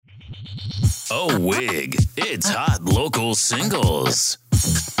Oh, wig. It's Hot Local Singles.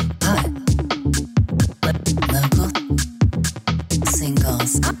 Hot Local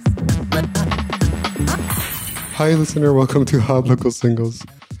Singles. Hi, listener. Welcome to Hot Local Singles,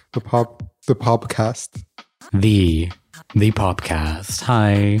 the popcast, The popcast.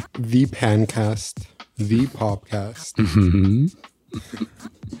 Hi. the pancast, the popcast.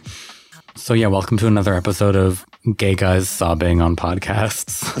 So yeah, welcome to another episode of Gay Guys Sobbing on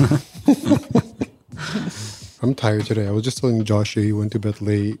Podcasts. I'm tired today. I was just telling Josh he went to bed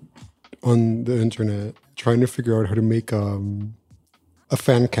late on the internet trying to figure out how to make a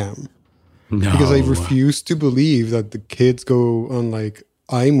fan cam. No. Because I refuse to believe that the kids go on like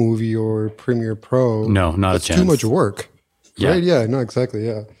iMovie or Premiere Pro. No, not That's a chance. too much work. Yeah. Right? Yeah, no, exactly.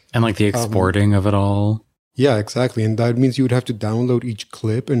 Yeah. And like the exporting of it all. Yeah, exactly. And that means you would have to download each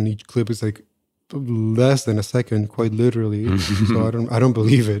clip, and each clip is like less than a second, quite literally. So I don't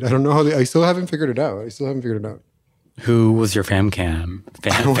believe it. I don't know how I still haven't figured it out. Who was your fam cam?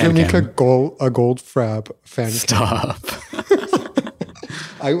 I want to make a Goldfrapp fan cam. Stop.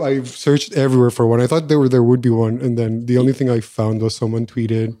 I've searched everywhere for one. I thought there would be one, and then the only thing I found was someone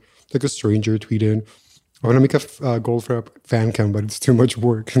tweeted, like a stranger tweeted, I want to make a Goldfrapp fan cam, but it's too much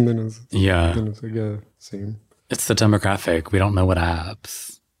work. And then it was, Yeah. like, yeah, same. It's the demographic. We don't know what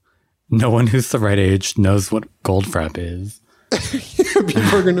apps. No one who's the right age knows what Goldfrapp is.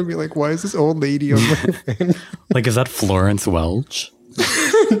 People are going to be like, why is this old lady on my fan? Like, is that Florence Welch?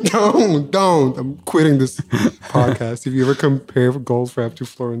 Don't. I'm quitting this podcast. If you ever compare Goldfrapp to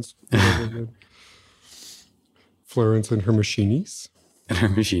Florence and her machinis, And her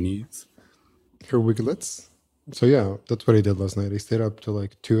machinies. her wiglets. So yeah, that's what I did last night. I stayed up till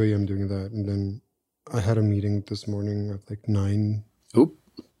like 2 a.m. doing that. And then I had a meeting this morning at like 9. Oop,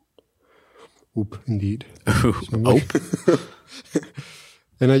 indeed.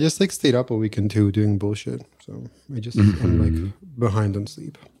 And I just like stayed up a weekend too doing bullshit. So I'm like behind on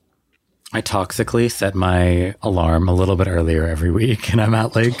sleep. I toxically set my alarm a little bit earlier every week, and I'm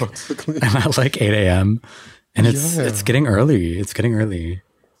at like 8 a.m. And it's getting early. It's getting early.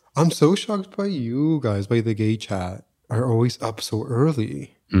 I'm so shocked by you guys, by the gay chat, are always up so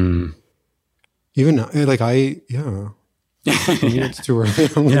early. Even like For me, it's too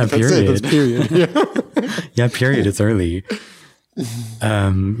early. Yeah, period. That's period. Yeah. Yeah, period. It's early.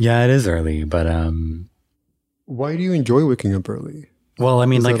 Yeah, it is early, but Why do you enjoy waking up early? well, I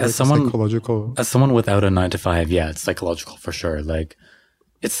mean, Is like that, as someone psychological. without a 9 to 5, yeah, it's psychological for sure. Like,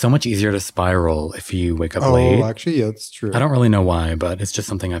 it's so much easier to spiral if you wake up late. Oh, actually, yeah, that's true. I don't really know why, but it's just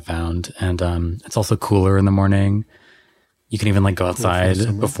something I found. And it's also cooler in the morning. You can even like go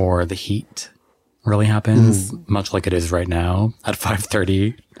outside before the heat really happens, much like it is right now at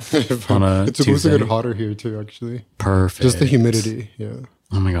 5:30 on a It's supposed Tuesday. to get hotter here too, actually. Perfect. Just the humidity, yeah.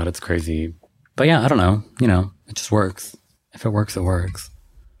 Oh my God, it's crazy. But yeah, I don't know. You know, it just works. If it works, it works.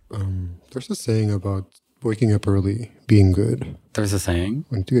 There's a saying about waking up early being good. There's a saying.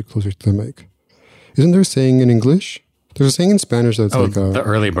 I need to get closer to the mic. Isn't there a saying in English? There's a saying in Spanish that's like the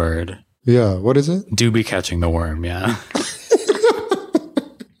early bird. yeah, what is it? Do be catching the worm, yeah.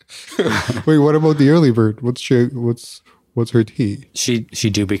 Wait, what about the early bird? What's her tea? She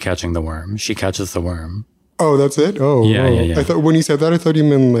do be catching the worm. She catches the worm. Oh, that's it? Oh. Yeah. I thought when you said that, I thought you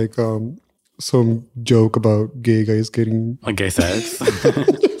meant like some joke about gay guys getting Like gay sex.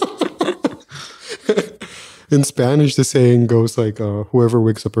 in Spanish the saying goes like whoever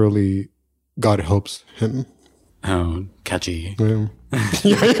wakes up early, God helps him. Oh, catchy. Yeah.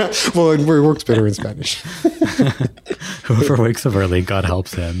 yeah. Well, it works better in Spanish. Whoever wakes up early, God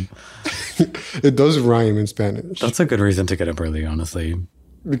helps him. It does rhyme in Spanish. That's a good reason to get up early, honestly.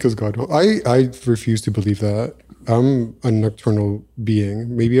 Because I refuse to believe that. I'm a nocturnal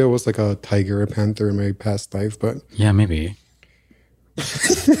being. Maybe I was like a tiger, a panther in my past life, but Yeah, maybe.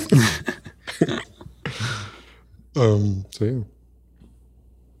 so yeah.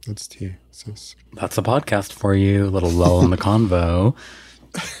 That's tea, sis. That's a podcast for you. A little lull in the convo.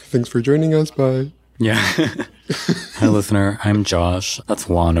 Thanks for joining us. Bye. Yeah. Hi, listener. I'm Josh. That's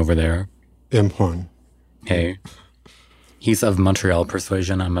Juan over there. I'm Juan. Hey. He's of Montreal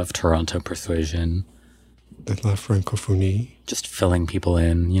persuasion. I'm of Toronto persuasion. De la francophonie. Just filling people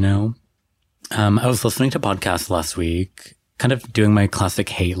in, you know? I was listening to podcasts last week, kind of doing my classic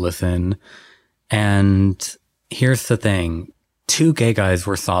hate listen. And here's the thing. 2 gay guys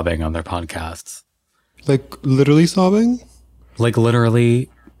were sobbing on their podcasts. Like literally sobbing? Like literally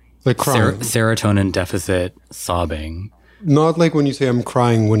Like crying? serotonin deficit sobbing. Not like when you say I'm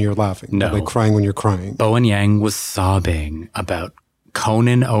crying when you're laughing. No. But like crying when you're crying. Bowen Yang was sobbing about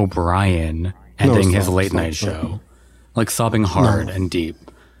Conan O'Brien ending his late night show. Like sobbing hard and deep.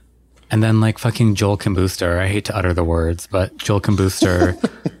 And then like fucking Joel Kim Booster. I hate to utter the words, but Joel Kim Booster.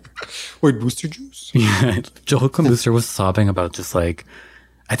 Wait, Booster Juice? Yeah, Joel Kim Booster was sobbing about just like,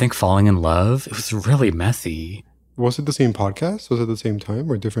 I think falling in love. It was really messy. Was it the same podcast? Was it the same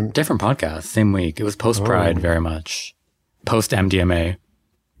time or different? Different podcast, same week. It was post Pride, very much. Post MDMA.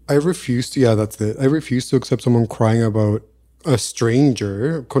 I refuse to, yeah, that's it. I refuse to accept someone crying about a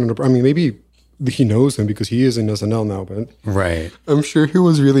stranger. I mean, maybe he knows him because he is in SNL now, but Right. I'm sure he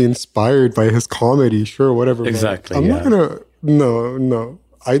was really inspired by his comedy. Sure, whatever. Exactly. I'm not gonna. No.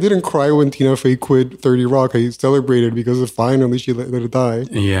 I didn't cry when Tina Fey quit 30 Rock. I celebrated because finally she let it die.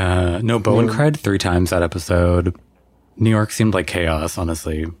 Yeah. No, Bowen cried 3 times that episode. New York seemed like chaos,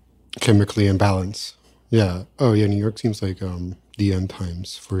 honestly. Chemically imbalanced. Yeah. Oh, yeah. New York seems like the end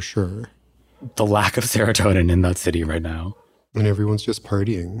times for sure. The lack of serotonin in that city right now. And everyone's just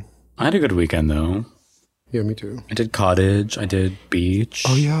partying. I had a good weekend, though. Yeah, me too. I did cottage. I did beach.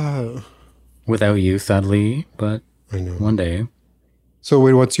 Oh, yeah. Without you, sadly, but I know. one day. So,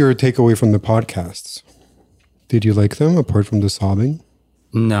 wait, what's your takeaway from the podcasts? Did you like them apart from the sobbing?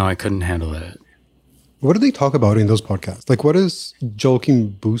 No, I couldn't handle it. What do they talk about in those podcasts? Like, what does Joel Kim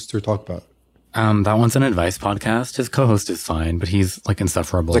Booster talk about? That one's an advice podcast. His co-host is fine, but he's like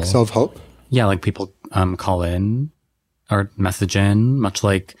insufferable. Like self-help? Yeah, like people call in or message in, much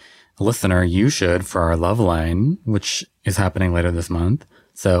like a listener, you should for our love line, which is happening later this month.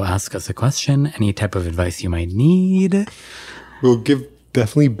 So ask us a question, any type of advice you might need. We'll give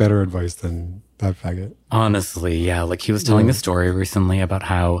definitely better advice than that faggot. Honestly, yeah. Like he was telling a story recently about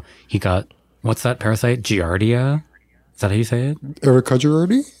how he got, what's that parasite? Giardia? Is that how you say it? Erica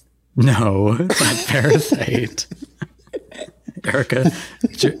Girardi? No, it's not parasite. Erica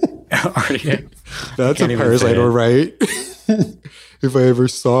Giardia. That's a parasite, all right. If I ever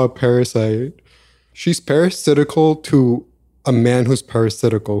saw a parasite. She's parasitical to a man who's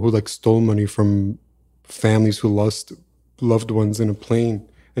parasitical, who like stole money from families who lost loved ones in a plane.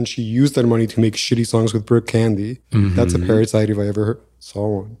 And she used that money to make shitty songs with Brooke Candy. Mm-hmm. That's a parasite if I ever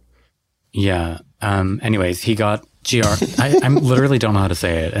saw one. Yeah. Anyways, he got I literally don't know how to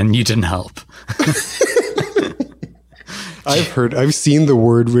say it, and you didn't help. I've seen the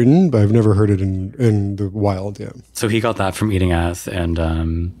word written, but I've never heard it in the wild. Yeah. So he got that from eating ass,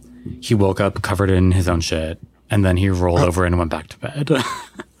 and he woke up covered in his own shit, and then he rolled over and went back to bed.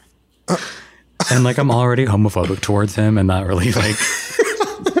 And like I'm already homophobic towards him, and that really like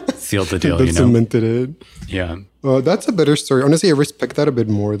sealed the deal. That cemented it. Yeah. That's a better story. Honestly, I respect that a bit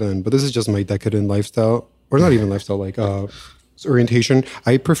more than. But this is just my decadent lifestyle, or not even lifestyle, like orientation.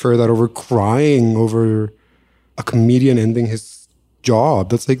 I prefer that over crying over a comedian ending his job.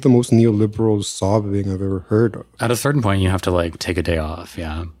 That's like the most neoliberal sobbing I've ever heard of. At a certain point, you have to like take a day off.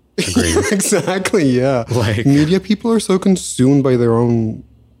 Yeah. Agree. Exactly. Yeah. Like media people are so consumed by their own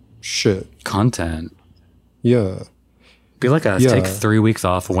shit. Content. Yeah. Be like us. Take 3 weeks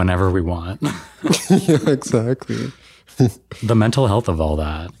off whenever we want. Yeah, exactly. The mental health of all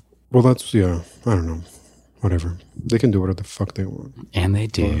that. Well, that's, I don't know. Whatever. They can do whatever the fuck they want. And they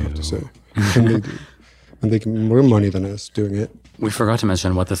do. I have to say. And they do. And they can more money than us doing it. We forgot to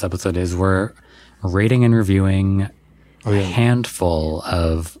mention what this episode is. We're rating and reviewing a handful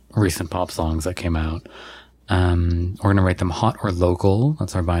of recent pop songs that came out. We're going to rate them hot or local.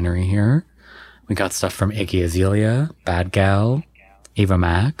 That's our binary here. We got stuff from Iggy Azalea, Bad Gal, Ava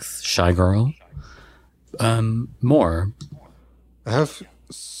Max, Shy Girl. More. I have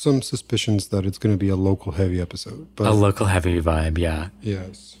some suspicions that it's going to be a local heavy episode. But a local heavy vibe, yeah.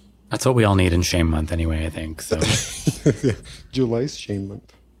 Yes. That's what we all need in Shame Month anyway, I think. So yeah. July's Shame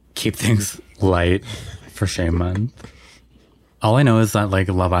Month. Keep things light for Shame Month. All I know is that like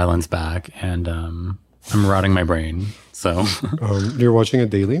Love Island's back, and I'm rotting my brain. So you're watching it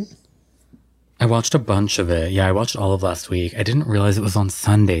daily? I watched a bunch of it. Yeah, I watched all of last week. I didn't realize it was on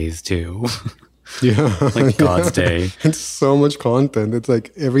Sundays too. Yeah. Like God's Day. It's so much content. It's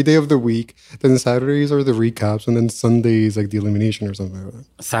like every day of the week. Then Saturdays are the recaps, and then Sundays like the elimination or something like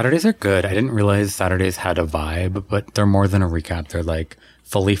that. Saturdays are good. I didn't realize Saturdays had a vibe, but they're more than a recap. They're like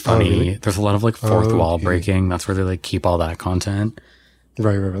fully funny. Oh, really? There's a lot of like fourth wall breaking. That's where they like keep all that content.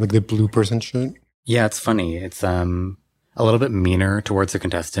 Right. Like the bloopers and shit. Yeah, it's funny. It's a little bit meaner towards the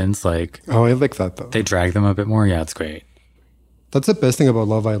contestants. Like, oh, I like that though. They drag them a bit more. Yeah, it's great. That's the best thing about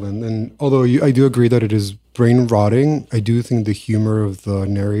Love Island. And although I do agree that it is brain rotting, I do think the humor of the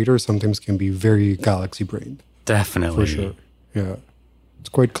narrator sometimes can be very galaxy brained. Definitely. For sure. Yeah. It's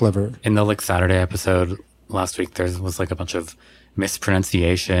quite clever. In the like Saturday episode last week, there was like a bunch of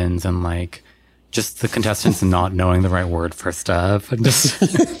mispronunciations and like just the contestants not knowing the right word for stuff. And just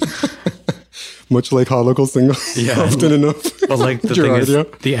Much like Hot Local Singles. Yeah. Often enough. But like the thing is,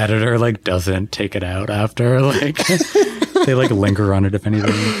 the editor like doesn't take it out after. Like they like linger on it if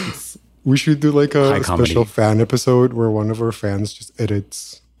anything. It's we should do like a high comedy. special fan episode where one of our fans just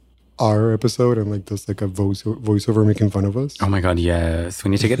edits our episode and like does like a voiceover making fun of us. Oh my God, yes.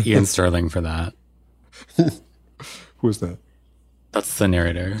 We need to get Ian Sterling for that. Who's that? That's the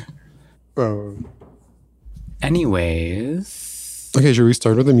narrator. Oh. Anyways. Okay, should we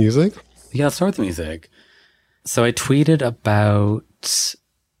start with the music? Yeah, let's start with the music. So I tweeted about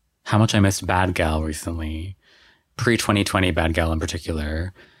how much I missed Bad Gal recently. Pre-2020 Bad Gal in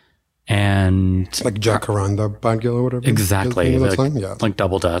particular. And Like Jacaranda Bad Gal or whatever. exactly. Is the name of Like, that song? Yeah. like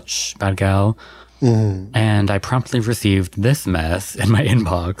Double Dutch Bad Gal. Mhm. And I promptly received this mess in my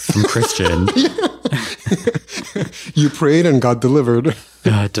inbox from Christian. You prayed and got delivered.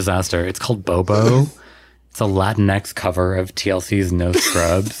 Disaster. It's called Bobo. It's a Latinx cover of TLC's No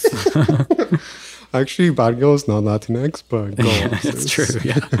Scrubs. Actually, Bad Girl is not Latinx, but go on, It's sis. true,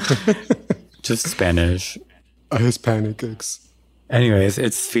 yeah. Just Spanish. A Hispanic X. Anyways,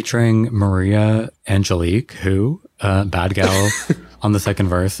 it's featuring Maria Angelique, who, Bad Gal on the second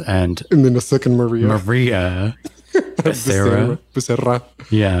verse, and And then the second Maria. Maria Becerra. Becerra.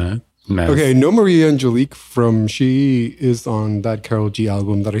 Yeah. Mess. Okay, I know Maria Angelique from, she is on that Carol G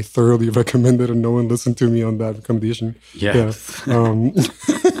album that I thoroughly recommended and no one listened to me on that recommendation. Yes. Yeah.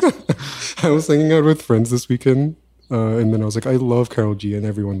 I was hanging out with friends this weekend and then I was like, I love Carol G, and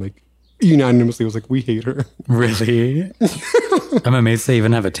everyone like unanimously was like, we hate her. Really? I'm amazed they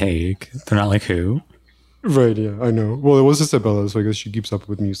even have a take. They're not like who? Right, yeah, I know. Well, it was Isabella, so I guess she keeps up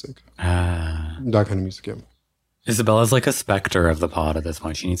with music. That kind of music, yeah. Isabella's like a specter of the pod at this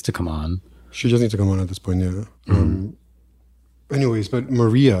point. She needs to come on. She just needs to come on at this point, yeah. Anyways, but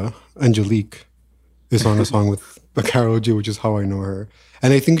Maria Angelique is on a song with Karol G, which is how I know her.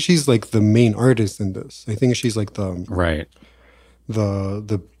 And I think she's like the main artist in this. I think she's like Right.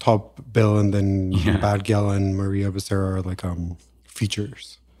 the top bill, and then Yeah. Bad Gal and Maria Becerra are like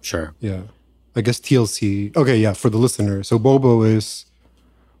features. Sure. Yeah. I guess TLC. Okay, yeah, for the listener. So Bobo is,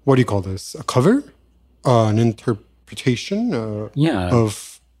 what do you call this? A cover? An interpretation Yeah.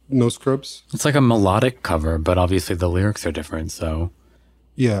 of No Scrubs? It's like a melodic cover, but obviously the lyrics are different. So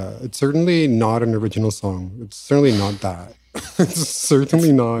Yeah, it's certainly not an original song. It's certainly not that. It's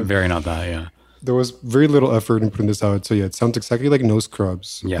certainly not. very not that, yeah. There was very little effort in putting this out. So yeah, it sounds exactly like No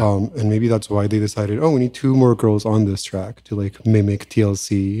Scrubs. Yeah. And maybe that's why they decided, oh, we need 2 more girls on this track to like mimic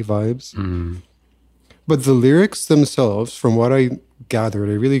TLC vibes. But the lyrics themselves, from what I gathered,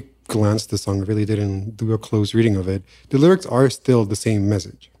 I really glanced the song, really didn't do a close reading of it. The lyrics are still the same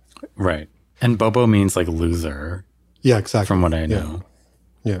message. Right. And Bobo means like loser, Yeah, exactly. from what I know.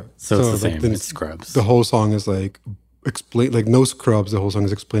 Yeah. So it's the like, same. then It's Scrubs. The whole song is like explain, like No Scrubs. The whole song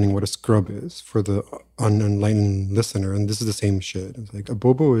is explaining what a scrub is for the unenlightened listener, and this is the same shit. It's like a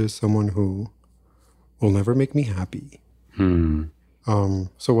Bobo is someone who will never make me happy.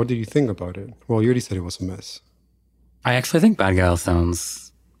 So what did you think about it? Well, you already said it was a mess. I actually think Bad Gal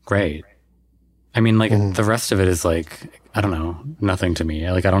sounds great. I mean, like the rest of it is like, I don't know, nothing to me.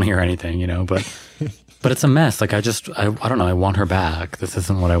 Like I don't hear anything, you know, but it's a mess. Like I don't know. I want her back. This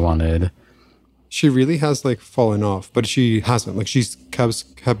isn't what I wanted. She really has like fallen off, but she hasn't. Like she's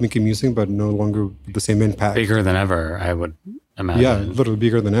kept making music, but no longer the same impact. Bigger than ever, I would imagine. Yeah, literally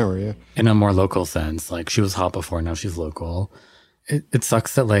bigger than ever. Yeah. In a more local sense. Like she was hot before, now she's local. It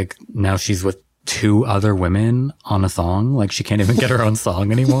sucks that like now she's with 2 other women on a song. Like she can't even get her own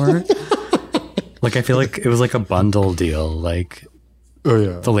song anymore. Like I feel like it was like a bundle deal. Like Oh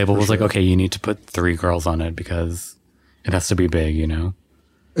yeah. the label was like, okay, you need to put 3 girls on it because it has to be big, you know?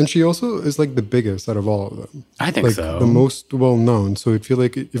 And she also is like the biggest out of all of them. I think Like so. the most well known. So I feel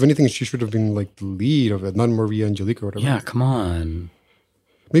like if anything, she should have been like the lead of it, not Maria Angelique or whatever. Yeah, come on.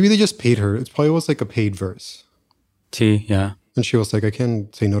 Maybe they just paid her. It probably was like a paid verse. Yeah. And she was like, I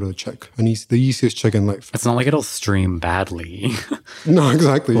can't say no to the check. And he's the easiest check in life. It's not like it'll stream badly. No,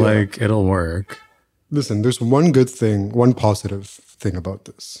 exactly. Yeah. Like it'll work. Listen, there's one good thing, one positive thing about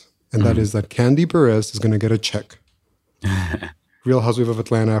this. And that is that Candy Perez is going to get a check. Real Housewife of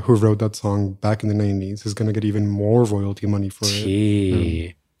Atlanta, who wrote that song back in the 90s, is going to get even more royalty money for it.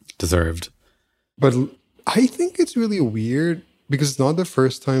 Gee. Deserved. But I think it's really weird because it's not the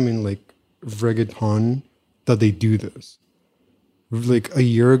first time in like reggaeton that they do this. Like a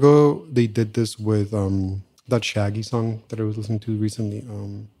year ago, they did this with that Shaggy song that I was listening to recently,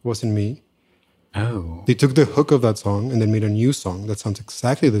 Wasn't Me. Oh. They took the hook of that song and then made a new song that sounds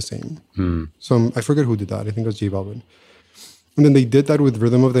exactly the same. So I forget who did that. I think it was J Balvin. And then they did that with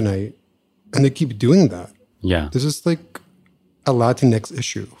Rhythm of the Night, and they keep doing that. Yeah. This is like a Latinx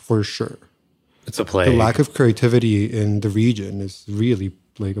issue for sure. It's a The plague. lack of creativity in the region is really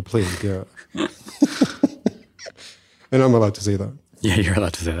like a plague, yeah. And I'm allowed to say that. Yeah, you're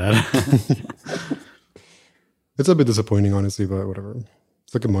allowed to say that. It's a bit disappointing, honestly, but whatever.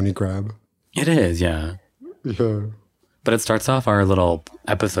 It's like a money grab. It is, yeah. Yeah. But it starts off our little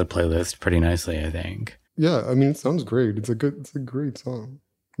episode playlist pretty nicely, I think. Yeah, I mean, it sounds great. It's a great song.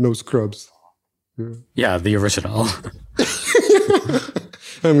 No scrubs. Yeah. Yeah, the original.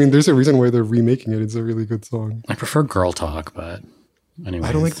 I mean, there's a reason why they're remaking it. It's a really good song. I prefer Girl Talk, but anyway.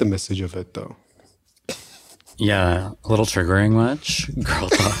 I don't like the message of it, though. Yeah, a little triggering much. Girl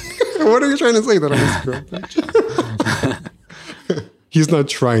Talk. What are you trying to say that I'm a scrub? He's not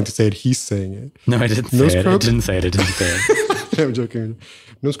trying to say it. He's saying it. No, I didn't No say it. I scrubs? didn't say it. I didn't say it. I'm joking.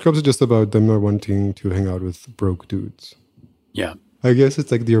 No scrubs is just about them not wanting to hang out with broke dudes. Yeah. I guess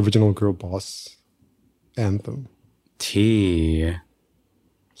it's like the original girl boss anthem, T.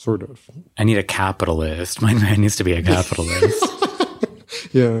 sort of. I need a capitalist. My man needs to be a capitalist.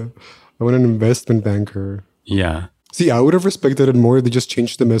 Yeah. I want an investment banker. Yeah. See, I would have respected it more if they just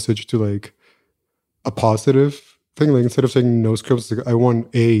changed the message to like a positive thing. Like instead of saying no scrubs, it's like, I want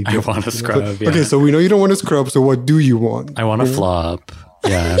a. I want a scrub. Like, Yeah. Okay, so we know you don't want a scrub, so what do you want? I want a flop.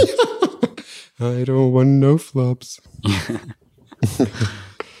 Yeah. I don't want no flops.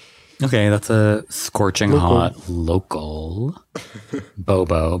 Okay, that's a scorching Local. hot local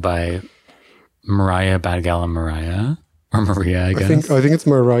Bobo by Mariah Bad Gal and Mariah. Or Maria, I guess. I think it's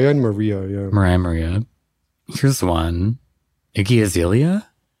Mariah and Maria, yeah. Maria. Here's one. Iggy Azalea?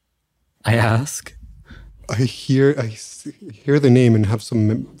 I ask. I hear the name and have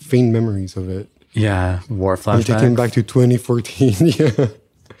some faint memories of it. Yeah, war I'm taken flashback. back to 2014.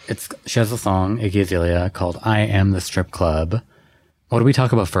 Yeah. She has a song, Iggy Azalea, called I Am the Strip Club. What do we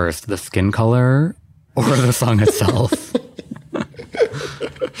talk about first? The skin color or the song itself?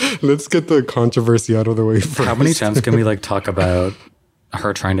 Let's get the controversy out of the way first. How many times can we like talk about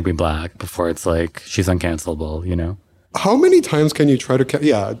her trying to be black before it's like she's uncancelable, you know? How many times can you try to...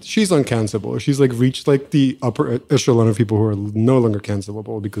 yeah, she's uncancelable. She's like reached like the upper echelon of people who are no longer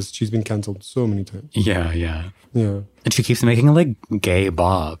cancelable because she's been canceled so many times. Yeah, yeah. Yeah. And she keeps making like gay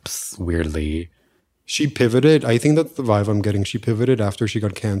bops, weirdly. She pivoted. I think that's the vibe I'm getting. She pivoted after she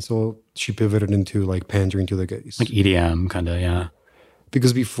got canceled. She pivoted into like pandering to the gays. Like EDM, kind of, yeah.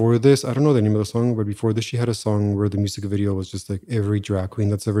 Because before this, I don't know the name of the song, but before this, she had a song where the music video was just like every drag queen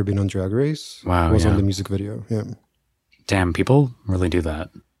that's ever been on Drag Race Wow, was yeah. on the music video. Yeah. Damn, people really do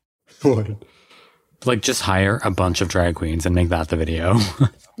that. What? Like just hire a bunch of drag queens and make that the video.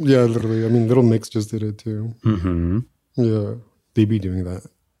 Yeah, literally. I mean, Little Mix just did it too. Mm-hmm. Yeah, they be doing that.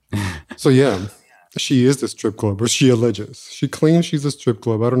 So yeah, she is the strip club, or she alleges. She claims she's a strip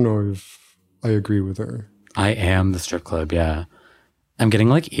club. I don't know if I agree with her. I am the strip club, yeah. I'm getting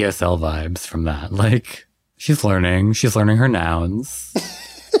like ESL vibes from that. Like she's learning her nouns.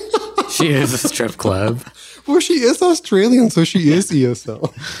 She is a strip club. Well, she is Australian, so she is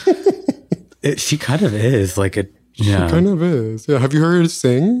ESL. She kind of is like a yeah. She kind of is. Yeah, have you heard her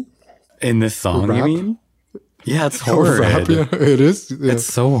sing? In this song, Rap? you mean? Yeah, it's Or horrid. rap? Yeah, it is. Yeah. It's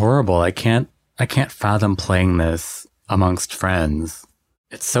so horrible. I can't fathom playing this amongst friends.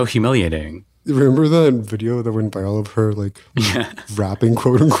 It's so humiliating. Remember that video that went viral of her like Yeah. rapping,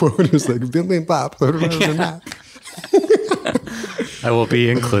 quote unquote? It was like bim bim bop. Yeah, I will be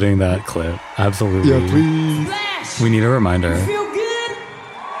including that clip. Absolutely. please. Splash! We need a reminder. Feel good?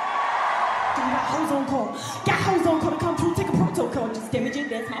 Got hoes on call. Got hoes on call to come through, take a protocol. Just damage it,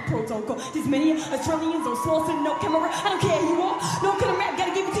 that's my protocol. There's many Australians on source and no camera. I don't care who you are. No killer rap,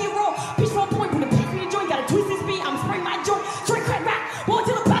 gotta give it to you raw. Pitch for a point, put a piece in your joint. Gotta twist this beat, I'm spraying my joint. Straight crack rap. One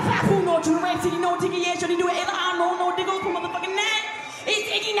to the pop pop. Who know to the rap city, no diggy, yeah, should he do it? I know, no diggles, put motherfucking nine. It's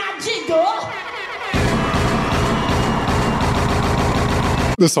Iggy, not Jigga.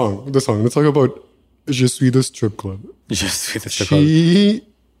 The song. Let's talk about Je suis the strip club. Just with the strip club.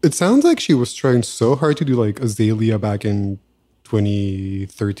 It sounds like she was trying so hard to do like Azalea back in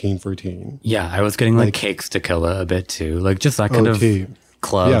 2013, 14. Yeah, I was getting like Cakes to Killa a bit too. Like just that kind Okay. of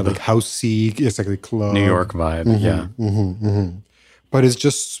club, Yeah, like housey, it's like a club. New York vibe. Yeah. But it's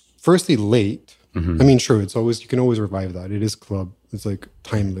just firstly late. Mm-hmm. I mean, sure, it's always you can always revive that. It is club. It's like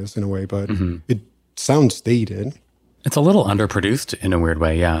timeless in a way, but Mm-hmm. it sounds dated. It's a little underproduced in a weird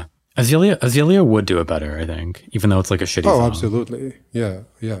way, yeah. Azalea would do it better, I think, even though it's like a shitty Oh, song. absolutely. Yeah,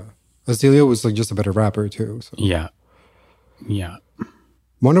 yeah. Azalea was like just a better rapper too. So. Yeah. Yeah.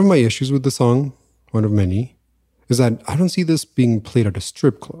 One of my issues with the song, one of many, is that I don't see this being played at a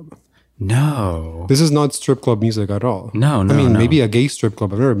strip club. No. This is not strip club music at all. No, I mean, no. maybe a gay strip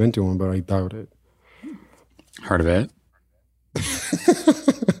club. I've never been to one, but I doubt it. Heard of it?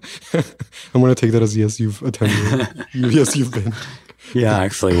 I'm gonna take that as yes, you've attended. Yes, you've been. Yeah,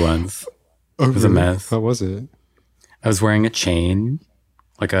 actually once. Oh, It was a mess. How was it? I was wearing a chain,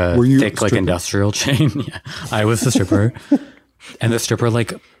 like a Were you thick, like stripping? industrial chain. Yeah, I was the stripper. And the stripper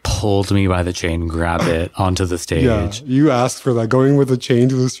like pulled me by the chain, grabbed it onto the stage. Yeah, you asked for that. Going with a chain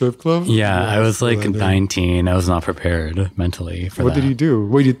to the strip club? Yeah, I was like Well, 19. I was not prepared mentally for What that. did he do?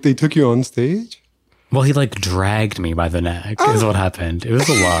 Wait, they took you on stage? Well, he like dragged me by the neck is what happened. It was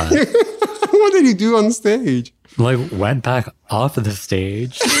a lot. What did he do on stage? Like went back off of the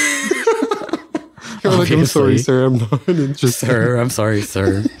stage. You're like, I'm sorry, Obviously. sir, I'm not interested. Sir, I'm sorry,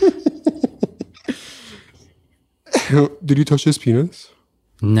 sir. Did you touch his penis?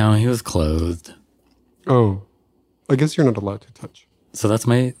 No, he was clothed. Oh, I guess you're not allowed to touch. So that's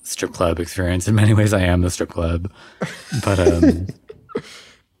my strip club experience. In many ways, I am the strip club. But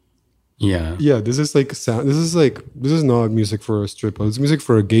yeah, Yeah, this is like sound. This is not music for a strip club. It's music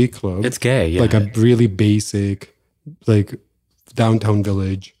for a gay club. it's gay. Yeah, like a really basic, like downtown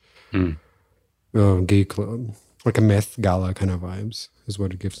village, gay club, like a meth gala kind of vibes is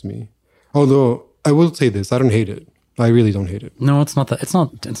what it gives me. Although I will say this, I don't hate it. I really don't hate it. no, it's not that. It's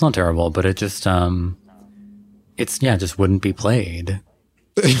not terrible. But it just just wouldn't be played.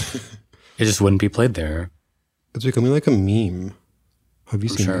 It just wouldn't be played there. It's becoming like a meme. Have you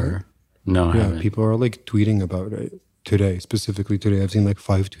seen that? Sure. No, I Yeah, haven't. people are like tweeting about it today, specifically today. I've seen like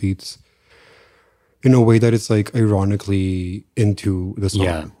 5 tweets in a way that it's like ironically into the song.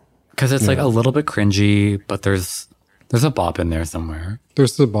 Yeah, because it's like a little bit cringy, but there's a bop in there somewhere.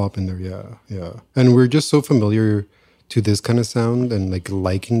 There's the bop in there, yeah. And we're just so familiar to this kind of sound and like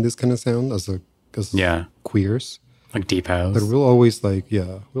liking this kind of sound as Yeah. queers. Like deep house. But we'll always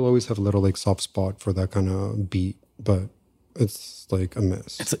have a little like soft spot for that kind of beat, but it's like a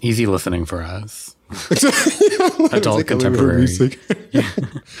mess. It's easy listening for us. It's Adult like a little contemporary. music.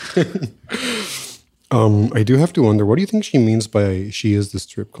 I do have to wonder, what do you think she means by she is the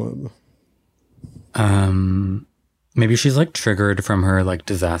strip club? Maybe she's like triggered from her like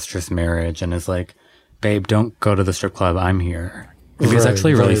disastrous marriage and is like, babe, don't go to the strip club. I'm here. Maybe it's Right,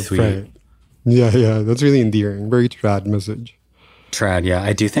 actually really right, sweet. right. Yeah, that's really endearing. Very trad message. Trad, yeah.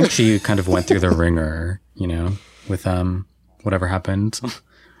 I do think she kind of went through the ringer, you know, with whatever happened.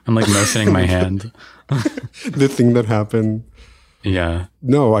 I'm like motioning my hand. The thing that happened. Yeah.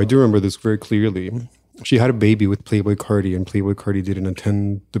 No, I do remember this very clearly. She had a baby with Playboy Cardi, and Playboy Cardi didn't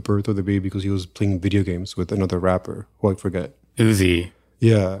attend the birth of the baby because he was playing video games with another rapper who I forget. Uzi.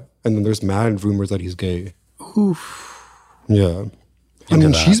 Yeah, and then there's mad rumors that he's gay. Oof. Yeah. I Into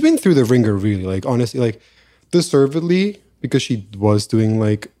mean, that. she's been through the ringer, really. Like, honestly, like, deservedly, because she was doing,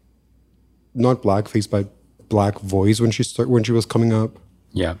 like, not blackface, but black voice when she was coming up.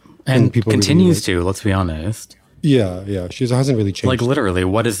 Yeah. And people really continues to, let's be honest. Yeah. She hasn't really changed. Like literally,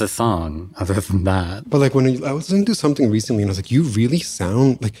 what is the song other than that? But like when I was listening to something recently and I was like, you really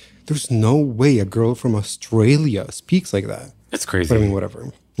sound like there's no way a girl from Australia speaks like that. It's crazy. But I mean,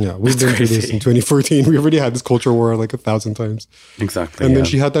 whatever. Yeah, we've It's been through this crazy. in 2014. We already had this culture war like 1,000 times. Exactly. And yeah. then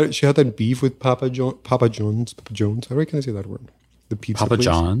she had that beef with Papa Jones. How can I say that word? The pizza Papa place.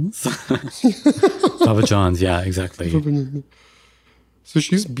 John's. Papa John's, yeah, exactly. So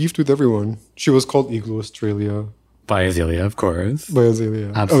she's beefed with everyone. She was called Igloo Australia By Azealia, of course. by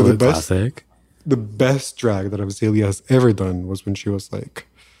Azalea. Absolute the best classic. the best drag that Azalea has ever done was when she was like,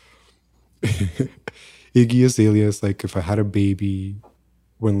 Iggy Azalea is like, if I had a baby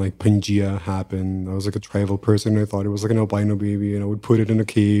when like Pangea happened, I was like a tribal person. I thought it was like an albino baby and I would put it in a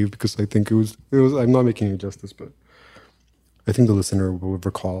cave because I think it was, I'm not making it justice, but I think the listener will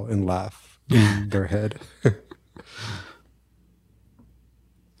recall and laugh in their head.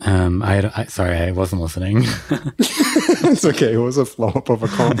 Sorry, I wasn't listening. It's okay. It was a flop of a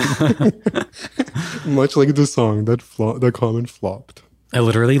comment. Much like the song, that comment flopped. I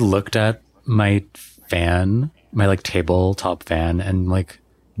literally looked at my fan, my like tabletop fan, and like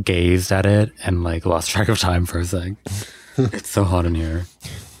gazed at it and like lost track of time for a sec. It's so hot in here.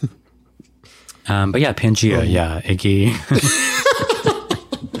 But yeah, Pangea, yeah, Iggy.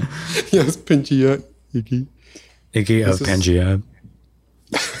 Yes, Pangea, Iggy. Iggy of This is- Pangea.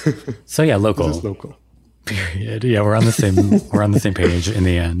 So yeah, local. This is local. Period. Yeah, we're on the same page in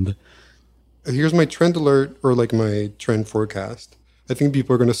the end. Here's my trend alert, or like my trend forecast. I think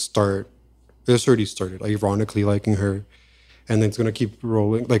people are going to start, it's already started, ironically liking her. And then it's going to keep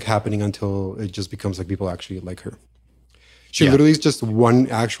rolling, like happening until it just becomes like people actually like her. She Yeah. literally is just one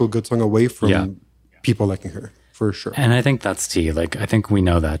actual good song away from Yeah. people liking her, for sure. And I think that's tea. Like, I think we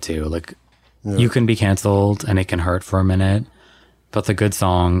know that too. Like, you can be canceled and it can hurt for a minute, but the good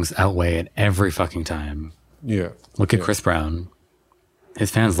songs outweigh it every fucking time. Yeah. Look at Chris Brown.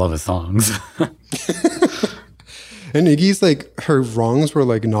 his fans love his songs. And Iggy's like, her wrongs were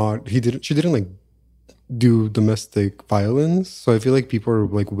like not, she didn't like do domestic violence. So I feel like people are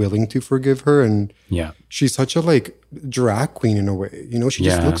like willing to forgive her. And Yeah. she's such a like drag queen in a way. You know, she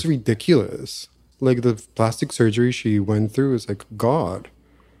just Yeah. looks ridiculous. Like the plastic surgery she went through is like, God.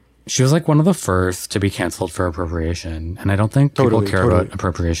 She was like one of the first to be canceled for appropriation. And I don't think people Totally, care totally. about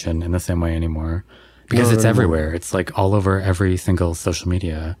appropriation in the same way anymore. Because No, it's no, no. everywhere. It's like all over every single social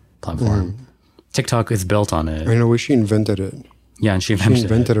media platform. TikTok is built on it. I know she invented it. Yeah, and she She invented it.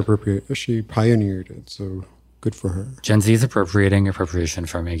 invented appropriate. She pioneered it. So good for her. Gen Z is appropriating appropriation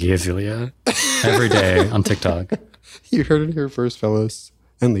from Iggy Azalea every day on TikTok. You heard it here first, fellas.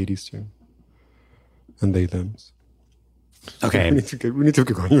 And ladies too. And they, thems. Okay, We need to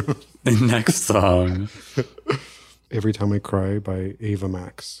keep going. the next song. Every Time I Cry by Ava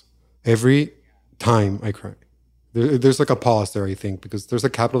Max. Every time I cry. There's like a pause there, I think, because there's a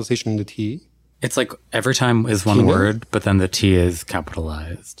capitalization in the T. It's like every time is one Tina? word, but then the T is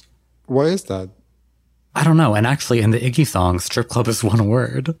capitalized. Why is that? I don't know. And actually, in the Iggy song, strip club is one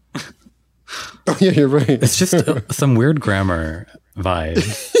word. Oh, yeah, you're right. It's just some weird grammar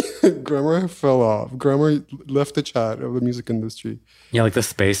vibe. Grammar fell off. Grammar left the chat of the music industry. Yeah, like the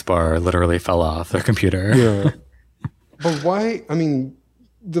space bar literally fell off their computer. Yeah. But why? I mean,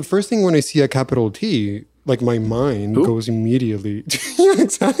 the first thing when I see a capital T, like my mind goes immediately. Yeah,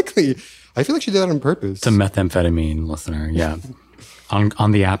 exactly. I feel like she did that on purpose. It's a methamphetamine listener, yeah.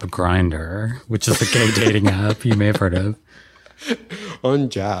 On the app Grindr, which is a gay dating app you may have heard of.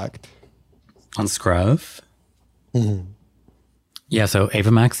 Unjacked. On Scruff. Yeah, so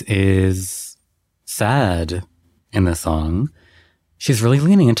Ava Max is sad in this song. She's really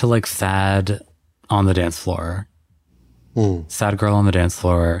leaning into like sad on the dance floor. Sad girl on the dance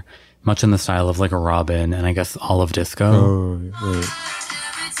floor, much in the style of like a Robin and I guess all of disco. Oh, right.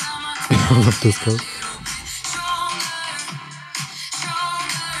 I love disco.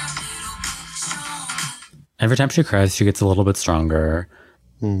 Every time she cries, she gets a little bit stronger.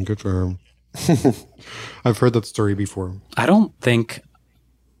 Good for her. I've heard that story before. I don't think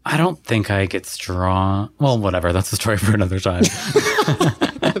I get strong. Well, whatever. That's a story for another time.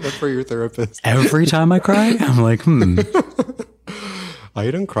 That's for your therapist. Every time I cry, I'm like,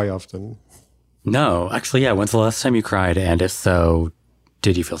 I don't cry often. No, actually, yeah. When's the last time you cried? And if so,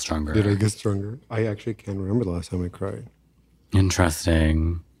 did you feel stronger? Did I get stronger? I actually can't remember the last time I cried.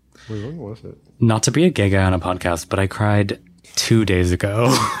 Interesting. Wait, when was it? Not to be a gay guy on a podcast, but I cried 2 days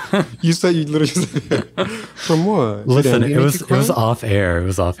ago. You said you literally said from what? Listen, Did Andy it make was you cry? off air. It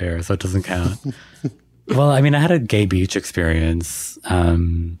was off air, so it doesn't count. Well, I mean, I had a gay beach experience.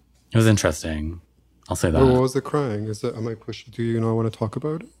 It was interesting. I'll say that. What was the crying? Is that am I pushing? Do you not want to talk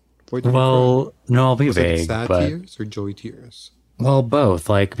about it? Why did you Well, no, I'll be cry? Was it vague. sad but tears or joy tears? Well, both.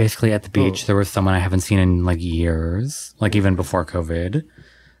 Like, basically at the beach, there was someone I haven't seen in like years, like even before COVID.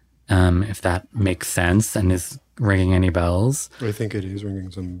 If that makes sense and is ringing any bells. I think it is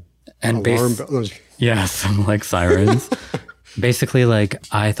ringing some And alarm bells. yeah, some like sirens. Basically, like,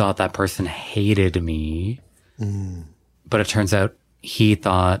 I thought that person hated me, but it turns out he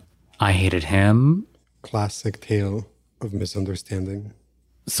thought I hated him. Classic tale of misunderstanding.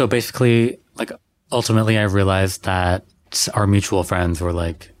 So basically, like, ultimately, I realized that our mutual friends were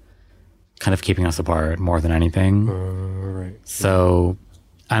like kind of keeping us apart more than anything. All right. So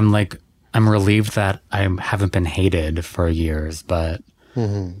I'm relieved that I haven't been hated for years, but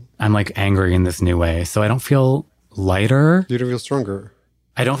I'm like angry in this new way. So I don't feel lighter. You don't feel stronger.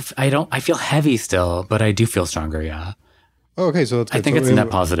 I feel heavy still, but I do feel stronger. Yeah. Oh, okay, so that's good. I think so it's Ava, net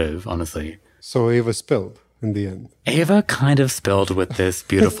positive, honestly. So Ava spilled in the end. Ava kind of spilled with this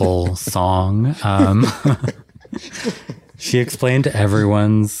beautiful song. She explained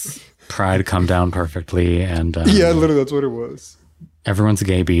everyone's pride come down perfectly and Yeah, literally, that's what it was. everyone's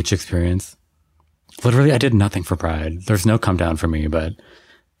gay beach experience. Literally, I did nothing for pride. There's no come down for me,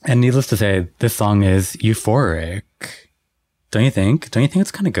 and needless to say, this song is euphoric. Don't you think? Don't you think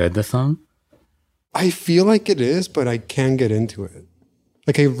it's kind of good, this song? I feel like it is, but I can't get into it.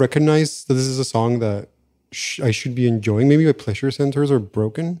 Like, I recognize that this is a song that I should be enjoying. Maybe my pleasure centers are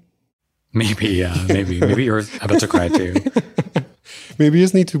broken. Maybe, yeah, maybe. Maybe you're about to cry too. Maybe I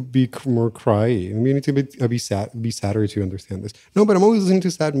just need to be more cryy. Maybe I need to be sadder to understand this. No, but I'm always listening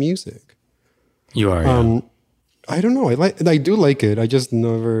to sad music. You are, yeah. I don't know. I do like it. I just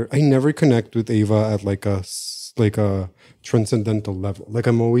never connect with Ava at like a transcendental level. Like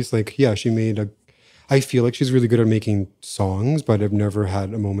I'm always like, yeah, I feel like she's really good at making songs, but I've never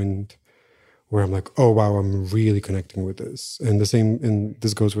had a moment where I'm like, oh wow, I'm really connecting with this. And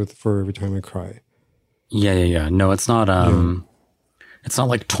this goes for Every Time I Cry. Yeah. No, it's not. It's not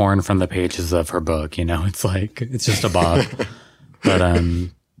like torn from the pages of her book, you know? It's like, it's just a bop. But,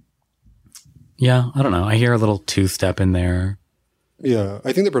 yeah, I don't know. I hear a little two-step in there. Yeah,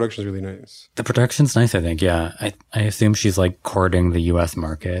 I think the production is really nice. The production's nice, I think. Yeah. I assume she's like courting the US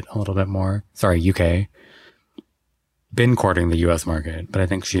market a little bit more. Sorry, UK. Been courting the US market, but I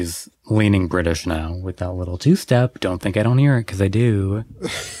think she's leaning British now with that little two-step. Don't think I don't hear it, because I do.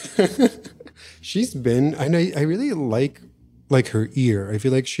 She's been, and I really like her ear. I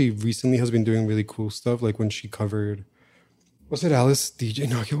feel like she recently has been doing really cool stuff. Like when she covered, was it Alice DJ?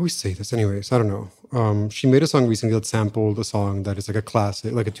 No, I can always say this. Anyways, I don't know. She made a song recently that sampled a song that is like a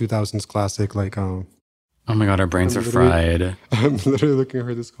classic, like a 2000s classic. Like, oh my God, our brains are fried. I'm literally looking at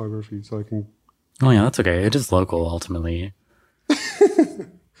her discography so I can. Oh yeah, that's okay. It is local ultimately.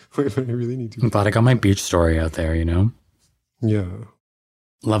 Wait, I really need to. I'm glad I got my beach story out there, you know? Yeah.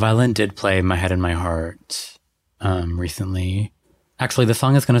 Love Island did play My Head and My Heart recently. Actually, the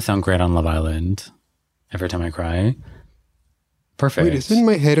song is going to sound great on Love Island. Every Time I Cry. Perfect. Wait, isn't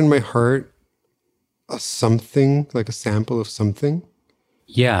My Head and My Heart a something, like a sample of something?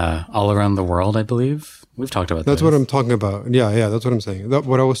 Yeah, All Around the World, I believe. We've talked about That's this. what I'm talking about. Yeah, that's what I'm saying.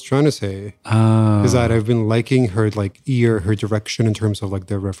 What I was trying to say is that I've been liking her like ear, her direction in terms of like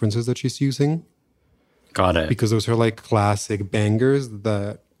the references that she's using. Got it. Because those are like classic bangers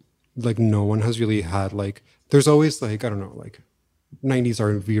that like no one has really had. Like there's always like, I don't know, like 90s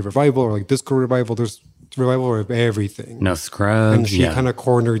R&B revival or like disco revival. There's revival of everything. No Scrubs. And she kind of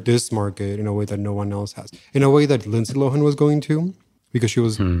cornered this market in a way that no one else has. In a way that Lindsay Lohan was going to, because she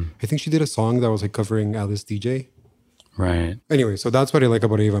was, I think she did a song that was like covering Alice DJ. Right. Anyway, so that's what I like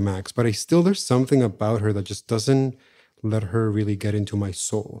about Ava Max. But there's something about her that just doesn't let her really get into my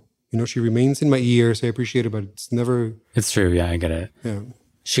soul. You know, she remains in my ears. I appreciate it, but it's never. It's true. Yeah, I get it. Yeah.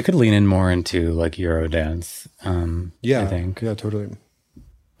 She could lean in more into like Eurodance. Yeah. I think. Yeah, totally.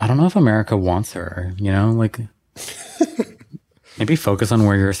 I don't know if America wants her, you know, like maybe focus on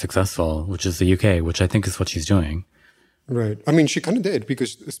where you're successful, which is the UK, which I think is what she's doing. Right. I mean, she kind of did,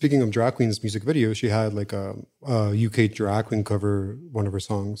 because speaking of drag queens music videos, she had like a UK drag queen cover one of her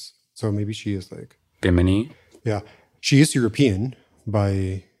songs. So maybe she is like. Bimini. Yeah. She is European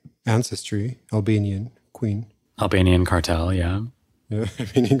by ancestry, Albanian queen. Albanian cartel, yeah. Yeah,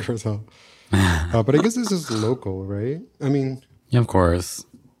 Albanian cartel. But I guess this is local, right? I mean. Yeah, of course.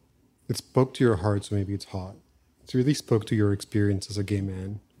 It spoke to your heart, so maybe it's hot. It really spoke to your experience as a gay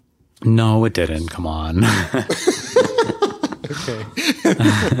man. No, it didn't. Come on. Okay.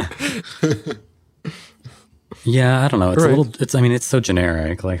 Yeah, I don't know. It's Right. a little. I mean, it's so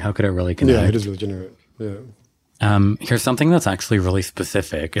generic. Like, how could it really connect? Yeah, it is really generic. Yeah. Here's something that's actually really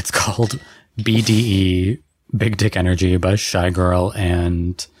specific. It's called BDE, Big Dick Energy, by Shy Girl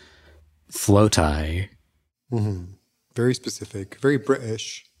and Slow Tie. Very specific. Very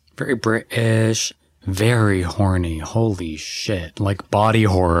British. Very British, very horny. Holy shit. Like body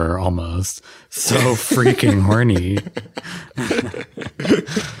horror almost. So freaking horny.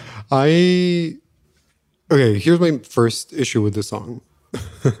 Okay, here's my first issue with the song.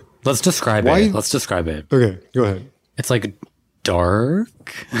 Let's describe Why- it. Let's describe it. Okay, go ahead. It's like dark?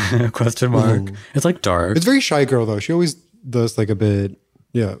 Question mark. It's like dark. It's very Shy Girl, though. She always does like a bit,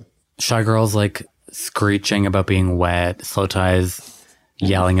 yeah. Shy Girl's like screeching about being wet. Slow Tie's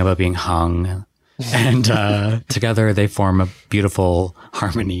yelling about being hung. And together they form a beautiful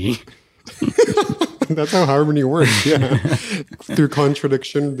harmony. That's how harmony works, yeah. Through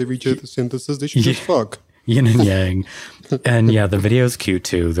contradiction, they reach a synthesis. They should just fuck. Yin and yang. And yeah, the video's cute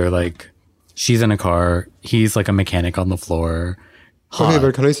too. They're like, she's in a car. He's like a mechanic on the floor. Okay,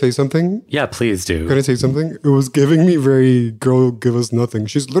 but can I say something? Yeah, please do. Can I say something? It was giving me very Girl Give Us Nothing.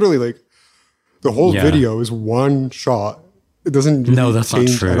 She's literally like, the whole Yeah. video is one shot. It doesn't really No, that's not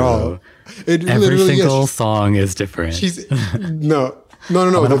change true. at all. It Every literally, yeah, single song is different. she's no, I'm the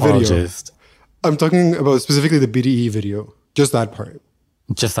an video. apologist. I'm talking about specifically the BDE video, just that part.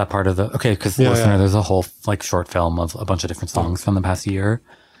 Just that part of the okay, because Yeah, listener, yeah. there's a whole like short film of a bunch of different songs from the past year,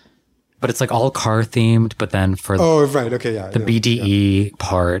 but it's like all car themed. But then for Oh, right, okay, yeah. the BDE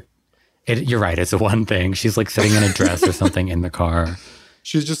part, you're right. It's a one thing. She's like sitting in a dress or something in the car.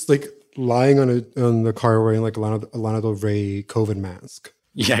 She's just like lying on the car wearing like a Lana Del Rey COVID mask.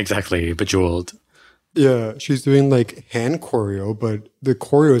 Yeah, exactly. Bejeweled. Yeah, she's doing like hand choreo, but the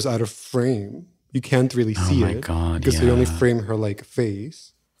choreo is out of frame. You can't really see my it God, because they only yeah. frame her like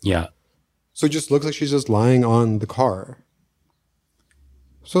face. Yeah. So it just looks like she's just lying on the car.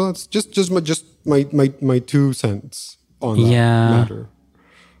 So that's just my 2 cents on that Yeah. matter.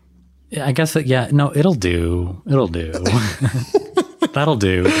 I guess yeah. No, it'll do. It'll do. That'll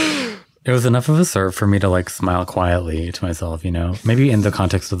do. It was enough of a serve for me to like smile quietly to myself, you know? Maybe in the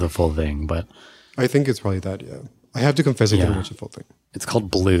context of the full thing, but I think it's probably that, yeah. I have to confess I didn't Yeah. watch the full thing. it's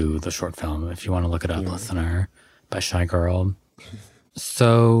called Blue, the short film, if you want to look it up, listener, by Shy Girl.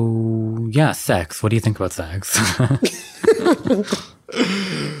 So, yeah, sex. What do you think about sex? How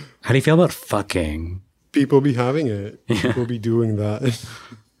do you feel about fucking? People be having it. People be doing that.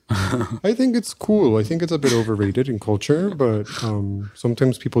 I think it's cool. I think it's a bit overrated in culture, but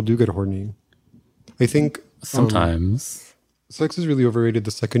sometimes people do get horny. I think Sometimes. sex is really overrated.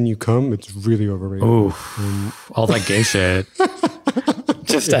 The second you come, it's really overrated. Oof. All that gay shit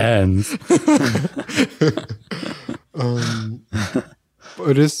just ends.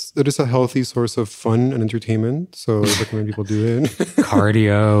 It is a healthy source of fun and entertainment, so I recommend people do it.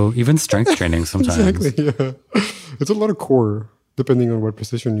 Cardio, even strength training sometimes. Exactly, yeah. It's a lot of core, depending on what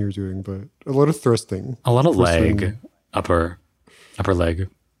position you're doing, but a lot of thrusting. A lot of for leg, certain- upper leg,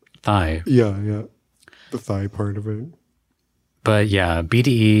 thigh. Yeah, yeah. The thigh part of it. But yeah,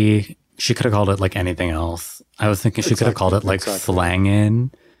 BDE, she could have called it like anything else. I was thinking she could have called it like Exactly.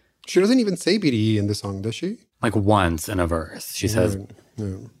 slangin', She doesn't even say BDE in the song, does she? like once in a verse. She says,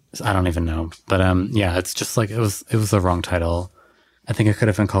 No. I don't even know. But yeah, it's just like it was the wrong title. I think it could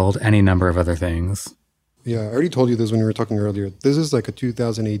have been called any number of other things. Yeah, I already told you this when we were talking earlier. This is like a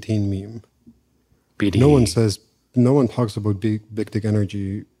 2018 meme. BDE. No one talks about big dick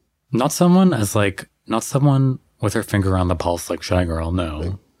energy. Not someone with her finger on the pulse like Shy Girl.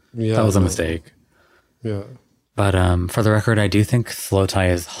 No, Yeah, that was a no. mistake. Yeah. But for the record, I do think Slow Tie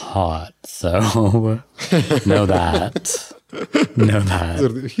is hot. So know that. Know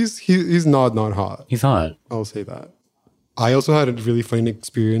that. He's not hot. He's hot. I'll say that. I also had a really funny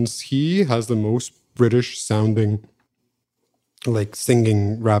experience. He has the most British sounding, like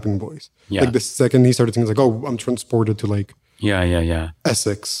singing, rapping voice. Yeah. Like the second he started singing, it's like, oh, I'm transported to like Yeah.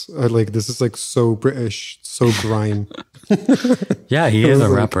 Essex. Like this is like so British, so grime. Yeah, he is a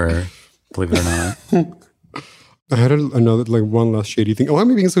rapper, believe it or not. I had another like one last shady thing. Oh,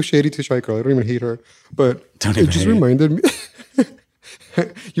 I'm being so shady to Shy Girl. I don't even hate her, but Don't it even just hate. reminded me.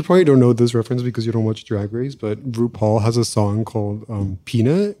 You probably don't know this reference because you don't watch Drag Race, but RuPaul has a song called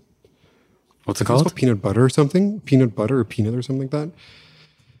Peanut. What's it It's called? called Peanut Butter or something. Peanut Butter or Peanut or something like that.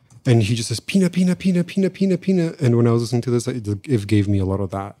 And he just says peanut, peanut, peanut, peanut, peanut, peanut. And when I was listening to this, it gave me a lot of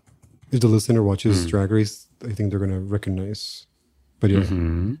that. If the listener watches Drag Race, I think they're going to recognize. But yeah,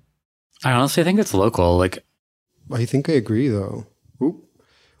 I honestly think it's local. Like, I think I agree though. Oop.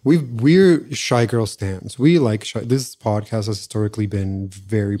 We're Shy Girl stans. We like Shy. This podcast has historically been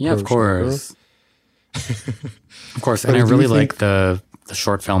very yeah, of pro Shy Girl. course. Of course. But And I I do really think- like the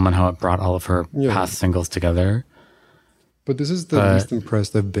short film and how it brought all of her past singles together. But this is the least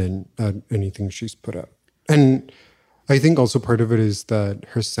impressed I've been at anything she's put out. And I think also part of it is that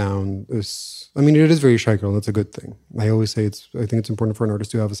her sound is, I mean, it is very Shy Girl. That's a good thing. I always say I think it's important for an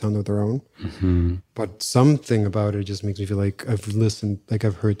artist to have a sound of their own. But something about it just makes me feel like I've listened, like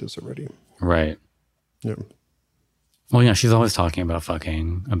I've heard this already. Right. Yeah. Well, yeah, she's always talking about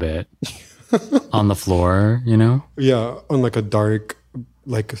fucking a bit on the floor, you know? Yeah. On like a dark,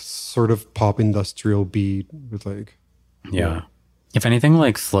 like sort of pop industrial beat with like, Yeah. If anything,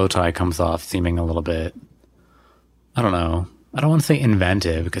 like Slow Tie comes off seeming a little bit, I don't know. I don't want to say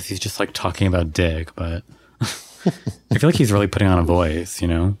inventive because he's just like talking about dick, but I feel like he's really putting on a voice, you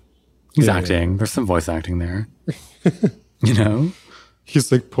know? He's acting. There's some voice acting there. You know? he's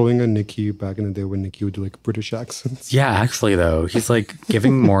like pulling a Nicki back in the day when Nicki would do like British accents. Yeah, actually though, he's like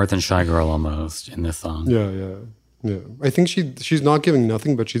giving more than Shy Girl almost in this song. Yeah. I think she's not giving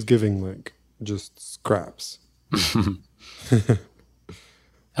nothing, but she's giving like just scraps.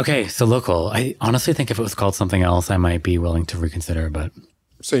 Okay, so local. I honestly think if it was called something else, I might be willing to reconsider, but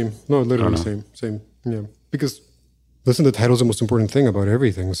Same. No, literally same. Yeah. Because listen, the title's the most important thing about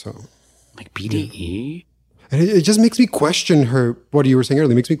everything. So, like BDE? and it just makes me question her. What you were saying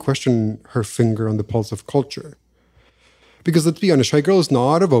earlier makes me question her finger on the pulse of culture. Because let's be honest, Shy Girl is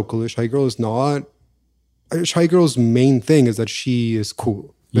not a vocalist. Shy Girl's main thing is that she is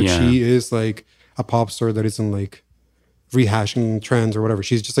cool. That Yeah. she is like a pop star that isn't like rehashing trends or whatever.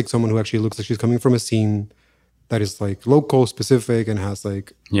 She's just like someone who actually looks like she's coming from a scene that is like local specific and has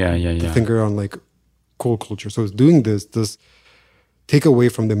like Yeah. finger on like cool culture. So it's doing this take away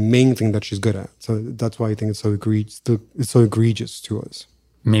from the main thing that she's good at. So that's why I think it's so egregious to us.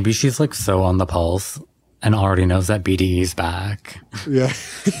 Maybe she's like so on the pulse and already knows that BDE's back. Yeah.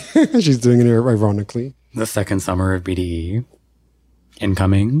 She's doing it ironically. The second summer of BDE.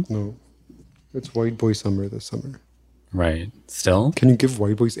 Incoming. No. It's White Boy Summer this summer. Right. Still? Can you give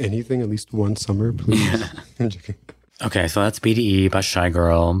white boys anything at least one summer, please? I'm joking. Okay, so that's BDE by Shy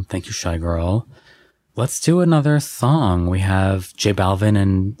Girl. Thank you, Shy Girl. Let's do another song. We have J Balvin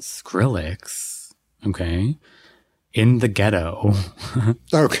and Skrillex. Okay. In the Ghetto.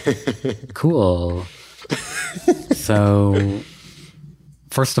 Okay. Cool. So,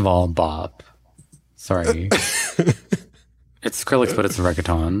 first of all, bop. Sorry. It's Skrillex, but it's a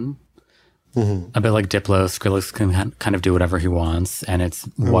reggaeton. A bit like Diplo, Skrillex can kind of do whatever he wants, and it's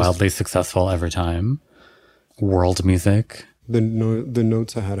wildly successful every time. World music. The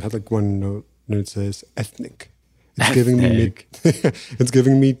notes I had like one note, and it says ethnic. It's giving me it's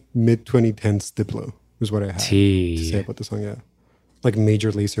giving me mid 2010s Diplo is what I had to say about the song. Yeah, like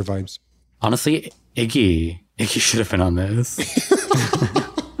major Laser vibes. Honestly, Iggy should have been on this.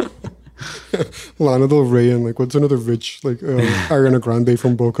 Lana Del Rey and like what's another rich like Ariana Grande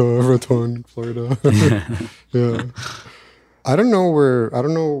from Boca Raton, Florida. Yeah, I don't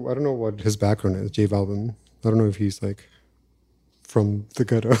know what his background is. J Balvin. I don't know if he's like from the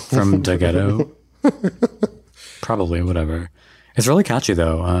ghetto. From the ghetto. Probably, whatever. It's really catchy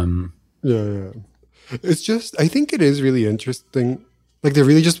though. Yeah. It's just, I think it is really interesting. Like they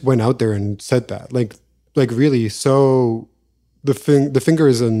really just went out there and said that. Like really. So the finger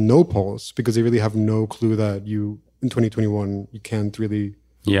is a no pulse because they really have no clue that you in 2021 you can't really.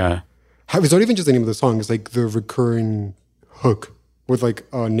 Yeah. It's not even just the name of the song. It's like the recurring hook with like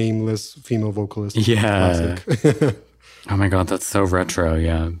a nameless female vocalist. Yeah. Classic. Oh my God, that's so retro.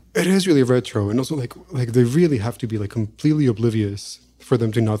 Yeah. It is really retro, and also like they really have to be like completely oblivious for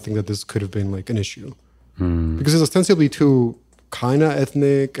them to not think that this could have been like an issue, because it's ostensibly too kind of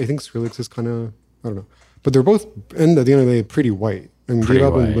ethnic. I think Skrillex is kind of, I don't know, but they're both, and at the end of the day, pretty white. I mean, J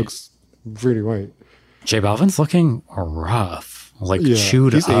Balvin looks pretty white. J Balvin's looking rough, like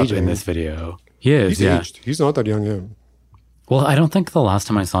chewed up aging in this video. He is. He's aged. He's not that young yet. Well, I don't think the last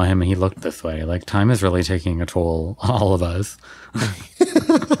time I saw him, he looked this way. Like, time is really taking a toll on all of us.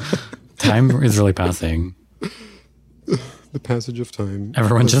 Time is really passing. The passage of time.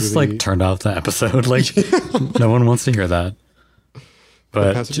 Everyone just, really... like, turned off the episode. Like, no one wants to hear that. But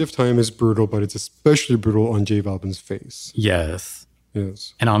the passage of time is brutal, but it's especially brutal on J Balvin's face. Yes.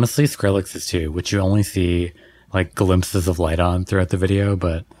 Yes. And honestly, Skrillex is too, which you only see, like, glimpses of light on throughout the video,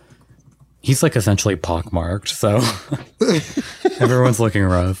 but... He's like essentially pockmarked, so everyone's looking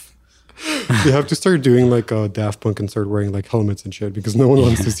rough. They have to start doing like Daft Punk and start wearing like helmets and shit because no one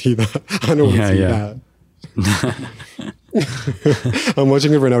wants to see that. I don't want to see that. I'm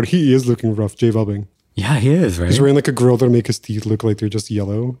watching it right now. He is looking rough, J Balvin. Yeah, he is, right? He's wearing like a grill that'll make his teeth look like they're just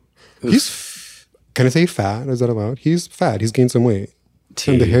yellow. He's, can I say fat? Is that allowed? He's fat. He's gained some weight.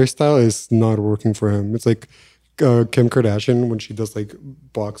 And the hairstyle is not working for him. It's like Kim Kardashian when she does like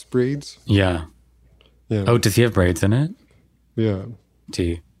box braids. Yeah. Oh, does he have braids in it? Yeah.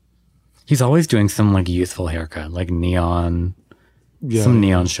 He's always doing some like youthful haircut, like neon. Yeah. Some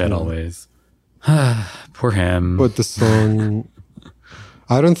neon shit always. Poor him. But the song,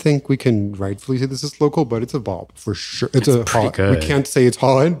 I don't think we can rightfully say this is local, but it's a bop for sure. It's a pretty hot. good. We can't say it's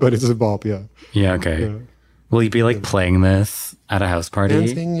hot, but it's a bop. Yeah. Yeah. Okay. Yeah. Will you be like playing this at a house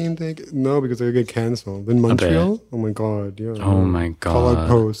party? No, because I get canceled. In Montreal? Oh my God. Yeah. Oh my God. Call out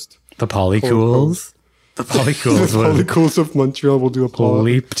post. The Polycools? The Polycools. The Polycools of Montreal will do a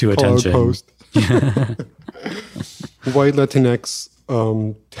leap to attention. Post. White Latinx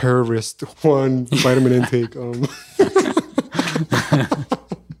terrorist one vitamin intake.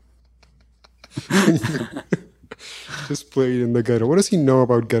 Just played in the ghetto. What does he know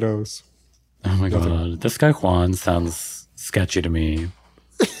about ghettos? Oh my God. This guy Juan sounds sketchy to me.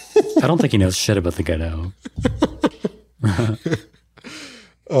 I don't think he knows shit about the ghetto.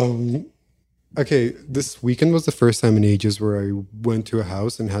 Okay, this weekend was the first time in ages where I went to a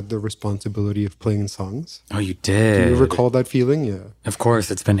house and had the responsibility of playing songs. Oh, you did? Do you recall that feeling? Yeah. Of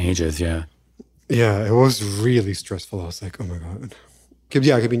course, it's been ages, yeah. Yeah, it was really stressful. I was like, oh my God.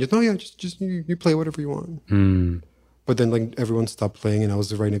 Yeah, I could be just you play whatever you want. But then like everyone stopped playing and I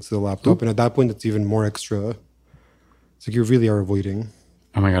was right next to the laptop. And at that point, it's even more extra. It's like you really are avoiding.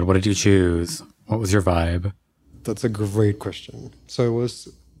 Oh my God, what did you choose? What was your vibe? That's a great question. So it was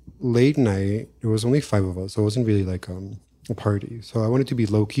late night. There was only 5 of us. So it wasn't really like a party. So I wanted to be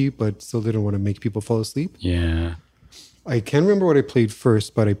low-key, but still didn't want to make people fall asleep. Yeah. I can't remember what I played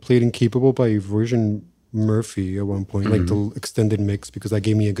first, but I played Incapable by Virgin Murphy at one point, like the extended mix, because that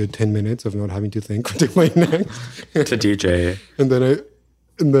gave me a good 10 minutes of not having to think what to play next. To DJ. And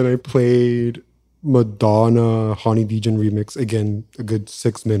then I played Madonna Honey Dijon remix again, a good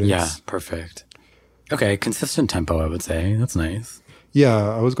 6 minutes. Yeah, perfect. Okay, consistent tempo, I would say. That's nice. Yeah,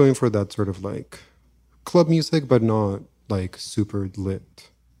 I was going for that sort of like club music, but not like super lit.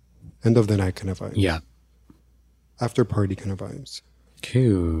 End of the night kind of vibe. Yeah. after party kind of vibes.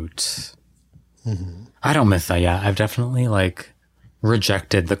 Cute. I don't miss that yet. I've definitely like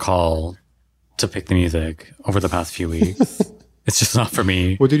rejected the call to pick the music over the past few weeks. It's just not for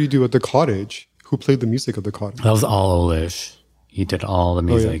me. What did you do at the cottage? Who played the music at the cottage? That was all Olish. He did all the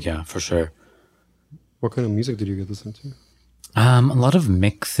music, yeah, for sure. What kind of music did you get listen to? A lot of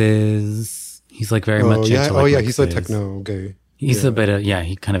mixes. He's like very much yeah. into like He's a mixes. techno guy. He's a bit of, yeah,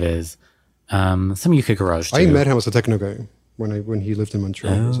 he kind of is. Some UK garage too. I met him as a techno guy when he lived in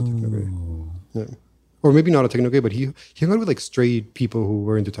Montreal. He was a techno guy. Yeah. Or maybe not a techno guy, but he hung out with like straight people who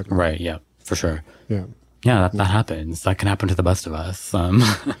were into techno. Right, yeah, for sure. Yeah. Yeah, that happens. That can happen to the best of us.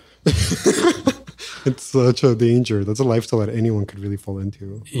 It's such a danger. That's a lifestyle that anyone could really fall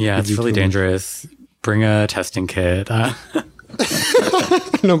into. Yeah, it's really dangerous. Bring a testing kit.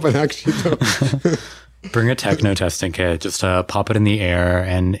 No, but actually, no. Bring a techno testing kit. Just pop it in the air,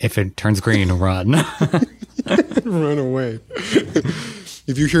 and if it turns green, run. Run away.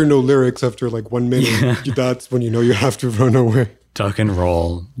 If you hear no lyrics after like 1 minute, that's when you know you have to run away. Duck and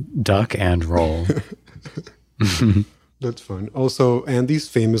roll. Duck and roll. That's fun. Also, Andy's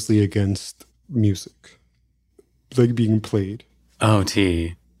famously against music, like being played. Oh,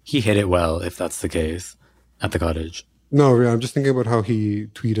 T. He hit it well, if that's the case, at the cottage. No, yeah, I'm just thinking about how he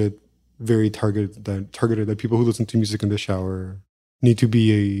tweeted very targeted that people who listen to music in the shower need to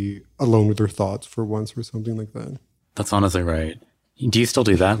be alone with their thoughts for once or something like that. That's honestly right. Do you still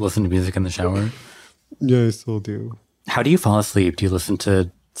do that? Listen to music in the shower? Yeah, I still do. How do you fall asleep? Do you listen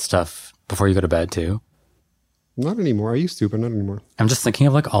to stuff before you go to bed too? Not anymore. I used to, but not anymore. I'm just thinking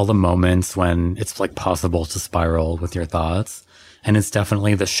of like all the moments when it's like possible to spiral with your thoughts. And it's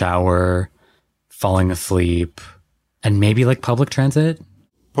definitely the shower, falling asleep, and maybe like public transit.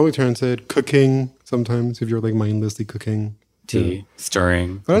 Public transit, cooking sometimes if you're like mindlessly cooking. Tea,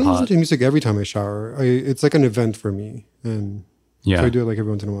 stirring. But I don't hot. listen to music every time I shower. It's like an event for me. And Yeah. so I do it like every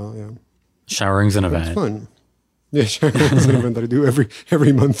once in a while, yeah. Showering's an It's event. fun. Yeah, showering is an event that I do every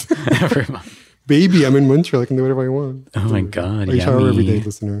month. Every month. Baby, I'm in Montreal. I can do whatever I want. Oh my God. I Yeah, shower every day, me.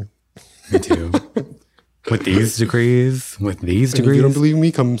 listener. Me too. With these degrees, And if you don't degrees, believe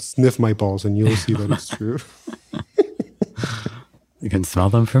me, come sniff my balls and you'll see that it's true. you can smell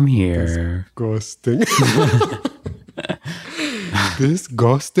them from here. Disgusting.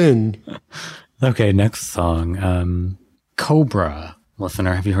 Disgusting. Okay, next song. Cobra.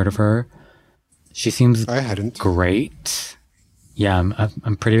 Listener, have you heard of her? She seems I hadn't. great. Yeah,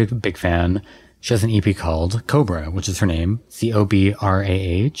 I'm pretty big fan. She has an EP called Cobra, which is her name.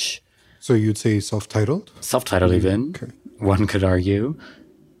 Cobrah. So you'd say self-titled? Self-titled even. Okay. One could argue.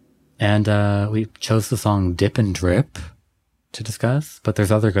 And we chose the song Dip and Drip to discuss, but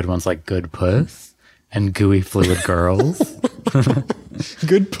there's other good ones like Good Puss and Gooey Fluid Girls.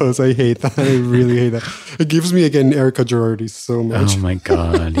 Good puss. I hate that. I really hate that. It gives me, again, Erica Girardi so much. Oh my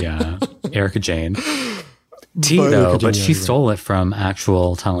God, yeah. Erica Jane. T But though, Erica but Jane, she yeah, stole it from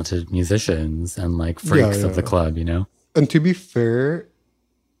actual talented musicians and like freaks of the yeah. club, you know? And to be fair,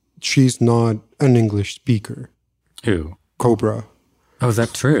 she's not an English speaker. Who? Cobra. Oh, is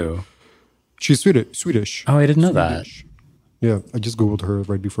that true? She's Swedish. Oh, I didn't know that. Yeah, I just Googled her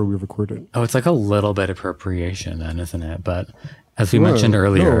right before we recorded. Oh, it's like a little bit appropriation then, isn't it? But as we mentioned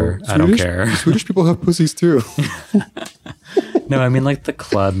earlier, No, I don't Swedish- care. Swedish people have pussies too. No, I mean like the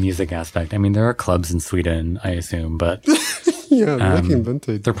club music aspect. I mean, there are clubs in Sweden, I assume, but Yeah, they're like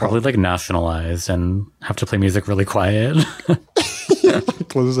invented. they're probably like nationalized and have to play music really quiet.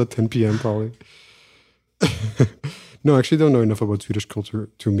 Closes at 10 p.m. probably. No, I actually don't know enough about Swedish culture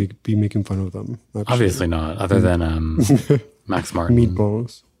to be making fun of them. Actually. Obviously not, other than Max Martin.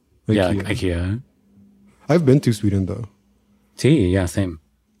 Meatballs. Yeah, IKEA. IKEA. I've been to Sweden though. Tea, yeah, same.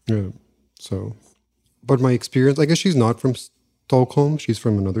 Yeah. So, but my experience, I guess she's not from Stockholm. She's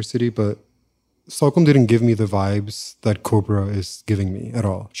from another city, but Stockholm didn't give me the vibes that Cobra is giving me at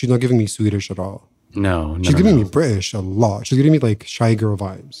all. She's not giving me Swedish at all. No, She's giving me British a lot. She's giving me like Shy Girl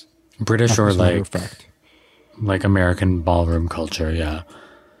vibes. British or as a matter like of fact. like American ballroom culture, yeah.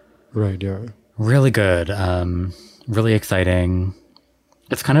 Right, yeah. Really good. Really exciting.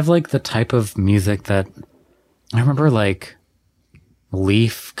 It's kind of like the type of music that I remember like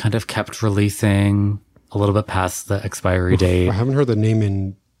Leaf kind of kept releasing a little bit past the expiry date. I haven't heard the name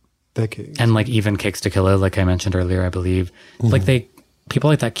in decades. And like even Kicks to Kill It, like I mentioned earlier, I believe. Like people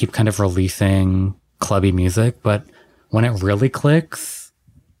like that keep kind of releasing clubby music, but when it really clicks,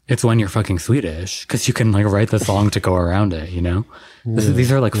 it's when you're fucking Swedish, because you can like write the song to go around it, you know?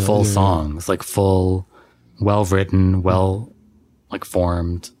 These are like full songs, like full, well-written, like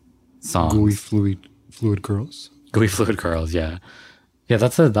formed songs. Gooey fluid girls. Gooey Fluid Girls, yeah. Yeah,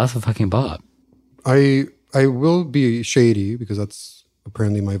 that's a fucking bop. I I will be shady because that's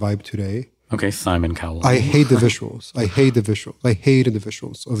apparently my vibe today. Okay, Simon Cowell. I hate the visuals. I hated the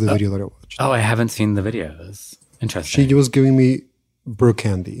visuals of the video that I watched. Oh, I haven't seen the videos. Interesting. She was giving me Brooke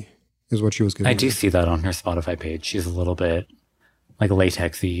Candy, is what she was giving I me. do see that on her Spotify page. She's a little bit like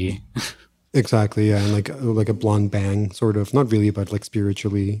latexy. Exactly, yeah, and like a blonde bang, sort of. Not really, but like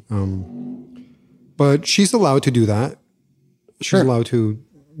spiritually. But she's allowed to do that. She's Sure. allowed to,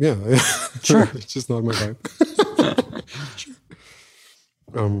 yeah. Sure. It's just not my vibe.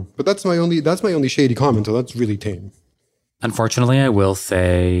 But that's my only shady comment. So that's really tame. Unfortunately, I will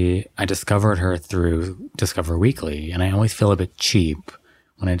say I discovered her through Discover Weekly, and I always feel a bit cheap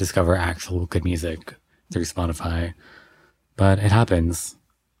when I discover actual good music through Spotify. But it happens.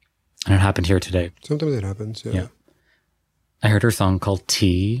 And it happened here today. Sometimes it happens. Yeah. Yeah. I heard her song called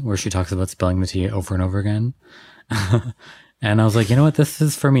Tea, where she talks about spilling the tea over and over again. And I was like, you know what? This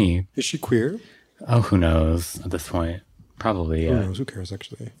is for me. Is she queer? Oh, who knows at this point? Probably, Who yeah. knows? Who cares?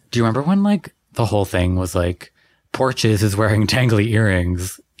 Actually. Do you remember when like the whole thing was like, Porches is wearing dangly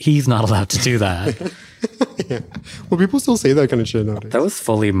earrings. He's not allowed to do that. Yeah. Well, people still say that kind of shit nowadays. That was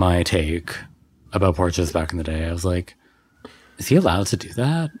fully my take about Porches back in the day. I was like, is he allowed to do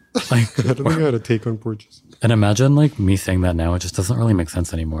that? Like, I don't think I had a take on Porches. and imagine like me saying that now. It just doesn't really make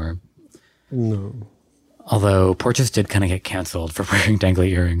sense anymore. No. Although Porches did kind of get canceled for wearing dangly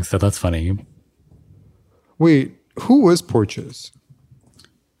earrings, so that's funny. Wait, who was Porches?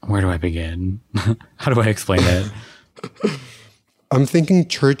 Where do I begin? How do I explain it? I'm thinking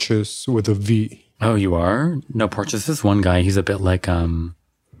churches with a V. Oh, you are? No, Porches is one guy. He's a bit like, Oh,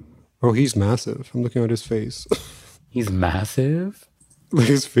 he's massive. I'm looking at his face. he's massive. Like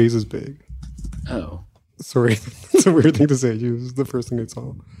his face is big. Oh. Sorry, it's a weird thing to say. It was the first thing I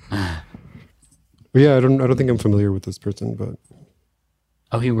saw. But yeah, I don't think I'm familiar with this person, but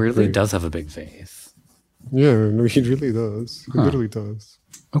Oh, he weirdly Right. does have a big face. yeah, no, he really does. He literally does.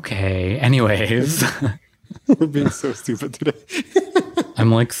 Okay, anyways. We're being so stupid today.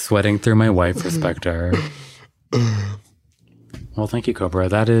 I'm like sweating through my wife respecter. Well, thank you, Cobra.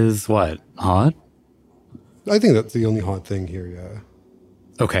 That is what? Hot? I think that's the only hot thing here. Yeah,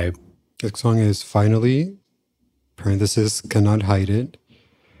 Okay. the song is "Finally," parenthesis "Cannot Hide It"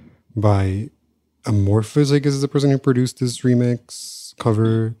 by Amorphous. I guess is the person who produced this remix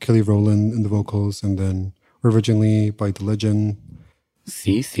cover. Kelly Rowland in the vocals, and then originally by the legend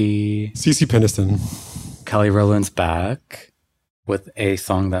Cece. CeCe Peniston. Kelly Rowland's back with a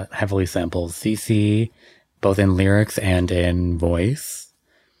song that heavily samples Cece, both in lyrics and in voice.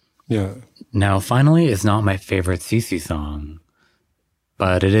 Yeah, Now, Finally is not my favorite Cece song,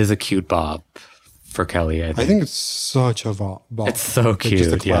 but it is a cute bop for Kelly, I think. I think it's such a bop. It's so Like, just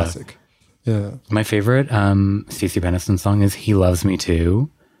a cute, yeah. classic. Yeah. My favorite Cece Peniston song is He Loves Me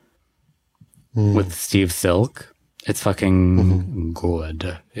Too with Steve Silk. It's fucking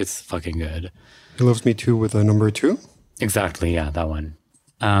good. It's fucking good. He Loves Me Too with a number 2. Exactly, yeah, that one.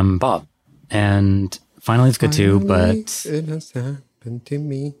 Bob. And Finally it's good too, but It has happened to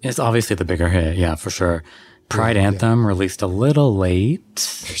me. it's obviously the bigger hit, yeah, for sure. Pride Anthem released a little late.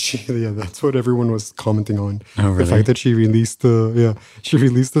 Yeah, that's what everyone was commenting on. Oh, really? The fact that she released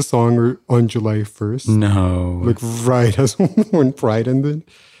the song on July 1st. No. Like right as when Pride ended.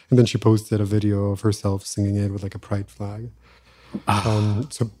 And then she posted a video of herself singing it with like a pride flag.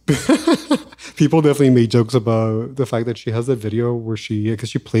 So people definitely made jokes about the fact that she has that video where she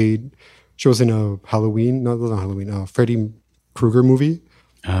was in a Freddy Krueger movie.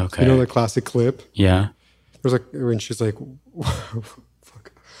 Okay. You know, the classic clip. Yeah. There's like when she's like,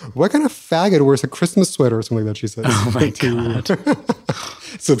 "Fuck, what kind of faggot wears a Christmas sweater?" or something like that. She said. Oh my God.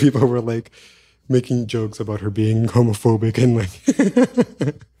 So people were like making jokes about her being homophobic and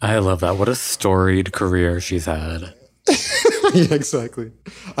like, I love that. What a storied career she's had. yeah, exactly.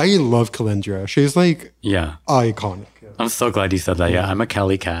 I love Calendria. She's like Yeah. iconic. Yeah. I'm so glad you said that. Yeah, I'm a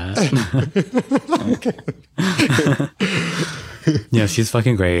Kelly cat. Yeah, she's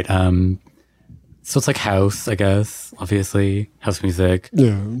fucking great. So it's like house, I guess, obviously. House music.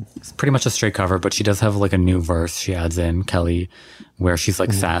 Yeah. It's pretty much a straight cover, but she does have like a new verse she adds in, Kelly, where she's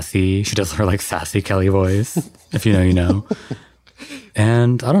like sassy. She does her like sassy Kelly voice. If you know, you know.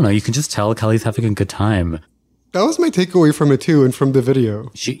 And I don't know, you can just tell Kelly's having a good time. That was my takeaway from it too, and from the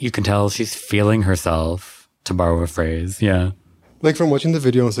video. You can tell she's feeling herself, to borrow a phrase. Yeah. Like from watching the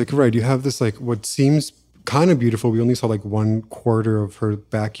video, it's like, right, you have this like what seems kind of beautiful. We only saw like 1/4 of her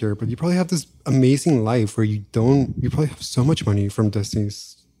back here, but you probably have this amazing life where you probably have so much money from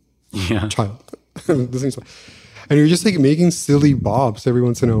Destiny's Yeah. Child. Destiny's Child. And you're just like making silly bops every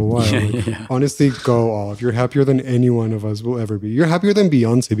once in a while. Like, honestly, go off. You're happier than any one of us will ever be. You're happier than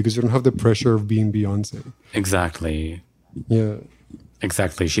Beyonce because you don't have the pressure of being Beyonce. Exactly. Yeah.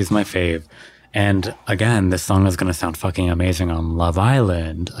 Exactly. She's my fave. And again, this song is going to sound fucking amazing on Love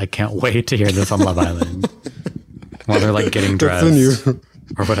Island. I can't wait to hear this on Love Island. While they're like getting dressed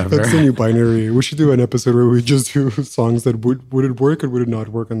or whatever. That's the new binary. We should do an episode where we just do songs that would it work or would it not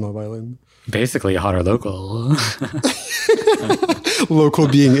work on Love Island? Basically, hot or local. Local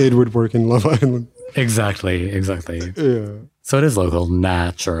being it would work in Love Island. Exactly. Yeah. So it is local,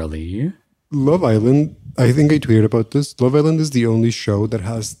 naturally. Love Island, I think I tweeted about this. Love Island is the only show that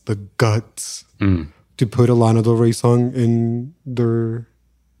has the guts to put a Lana Del Rey song in their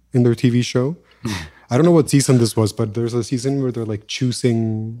TV show. I don't know what season this was, but there's a season where they're like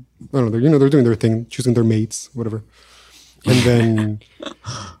choosing, I don't know, they're doing their thing, choosing their mates, whatever. And then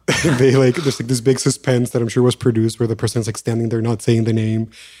they like, there's like this big suspense that I'm sure was produced where the person's like standing there not saying the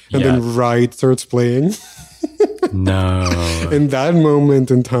name. And then Ride starts playing. No. In that moment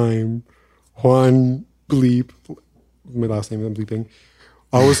in time, Juan Bleep, my last name I'm bleeping,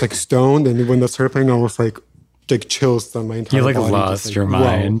 I was like stoned. And when that started playing, I was like chills on my entire You like body. lost Just, your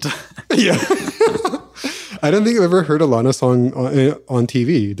mind. Yeah. I don't think I've ever heard a Lana song on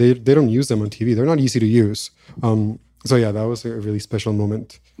TV. They don't use them on TV. They're not easy to use. So yeah, that was a really special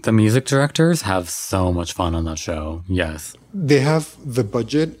moment. The music directors have so much fun on that show. Yes. They have the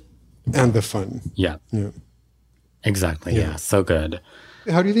budget and the fun. Yeah. Exactly. Yeah. So good.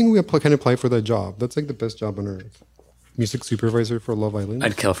 How do you think we can apply for that job? That's like the best job on earth. Music supervisor for Love Island.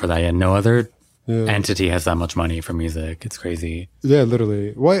 I'd kill for that. Yeah. No other entity has that much money for music. It's crazy. Yeah,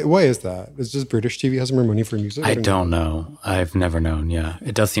 literally. Why is that? It's just British TV has more money for music? I don't know. I've never known. Yeah.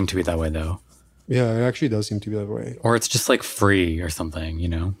 It does seem to be that way though. Yeah, it actually does seem to be that way. Or it's just like free or something, you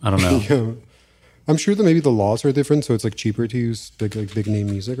know? I don't know. Yeah. I'm sure that maybe the laws are different, so it's like cheaper to use big name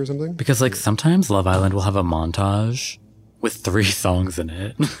music or something. Because like sometimes Love Island will have a montage with 3 songs in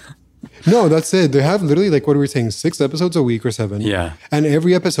it. No, that's it. They have literally like what were we saying, 6 episodes a week or 7. Yeah. And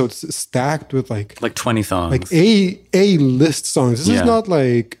every episode's stacked with like 20 songs. like A-list songs. This is not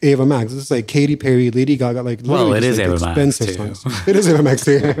like Ava Max. This is like Katy Perry, Lady Gaga. Like well, it is like Ava Max too. Songs. It is Ava Max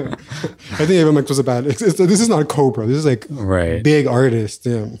too. I think Ava Max was a bad. This is not Cobra. This is like big artist.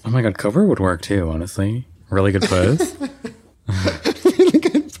 Yeah. Oh my god, Cobra would work too. Honestly, really good puss. Really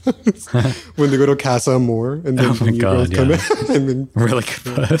good puss. When they go to Casa Amor and then Oh my new girls god, come yeah. in and then Really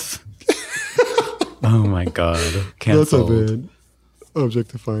good puss. Oh my god, that's a canceled. bit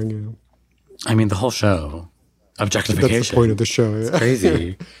objectifying. Yeah. I mean, the whole show, objectification. That's the point of the show. Yeah.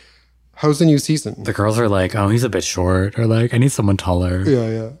 Crazy. How's the new season? The girls are like, "Oh, he's a bit short," or like, "I need someone taller."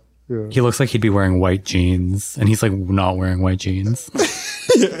 Yeah. He looks like he'd be wearing white jeans, and he's like not wearing white jeans.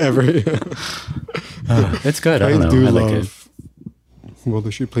 Ever. Yeah. It's good. I don't know. do I like love. it. Well,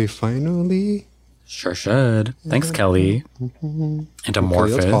 they should play Finally. Sure should. Thanks, Kelly. And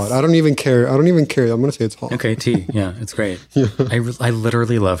Amorphous. Okay, that's hot. I don't even care. I'm gonna say it's hot. Okay, T. Yeah, it's great. I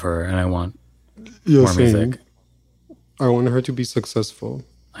literally love her, and I want Yeah, more same. music. I want her to be successful.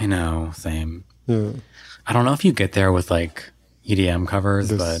 I know, same. Yeah. I don't know if you get there with like EDM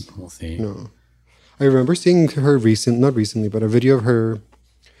covers, but we'll see. No. I remember seeing her not recently, but a video of her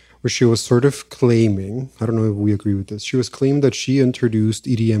where she was sort of claiming, I don't know if we agree with this, she was claiming that she introduced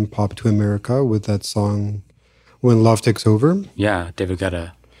EDM pop to America with that song When Love Takes Over. Yeah, David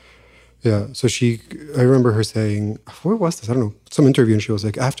Guetta. Yeah. So I remember her saying, where was this? I don't know, some interview, and she was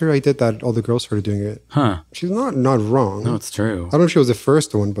like, after I did that, all the girls started doing it. Huh. She's not wrong. No, it's true. I don't know if she was the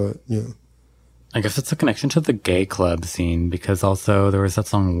first one, but yeah. I guess it's a connection to the gay club scene because also there was that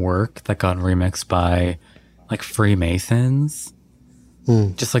song Work that got remixed by like Freemasons.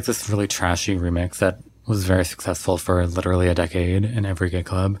 Just like this really trashy remix that was very successful for literally a decade in every gay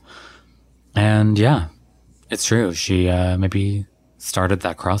club. And yeah, it's true. She maybe started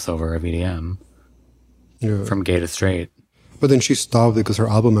that crossover of EDM from gay to straight. But then she stopped because her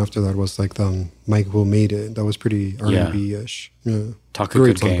album after that was like Mike Will Made It. That was pretty R&B-ish. Yeah. Talk a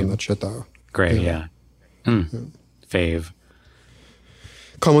Great good song game. from that shit though. Great, yeah. Fave.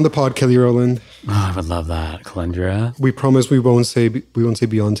 Come on the pod, Kelly Rowland. Oh, I would love that. Calendria. We promise we won't say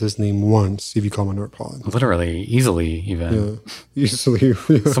Beyonce's name once if you come on our pod. Literally, easily, even. Yeah. Usually.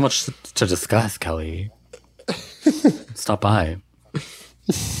 Yeah. So much to discuss, Kelly. Stop by.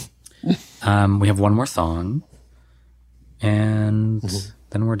 We have one more song, and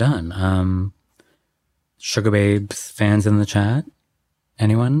then we're done. Sugar Babes fans in the chat?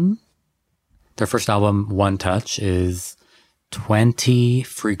 Anyone? Their first album, One Touch, is 20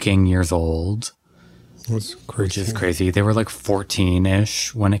 freaking years old. That's crazy. Which is crazy. They were like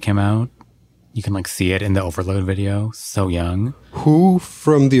 14-ish when it came out. You can like see it in the Overload video. So young. Who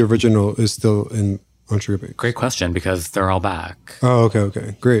from the original is still on Sugar Babes? Great question, because they're all back. Oh,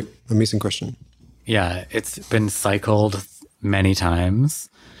 okay. Great. Amazing question. Yeah, it's been cycled many times.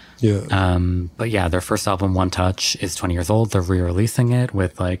 Yeah. But yeah, their first album, One Touch, is 20 years old. They're re-releasing it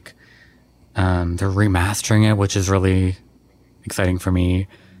with like, they're remastering it, which is really exciting for me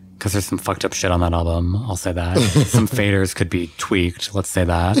because there's some fucked up shit on that album. I'll say that. Some faders could be tweaked. Let's say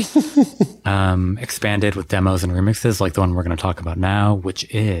that. Expanded with demos and remixes like the one we're going to talk about now, which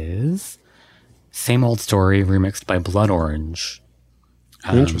is Same Old Story remixed by Blood Orange.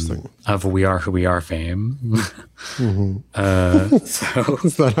 Interesting. Of We Are Who We Are fame. Mm-hmm. So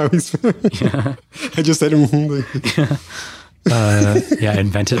Is that how he's? Yeah. I just said him. yeah,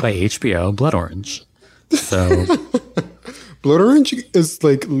 invented by HBO, Blood Orange. So Blood Orange is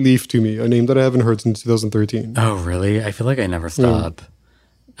like Leaf to me, a name that I haven't heard since 2013. oh really? I feel like I never stop.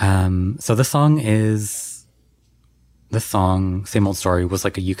 So this song, Same Old Story, was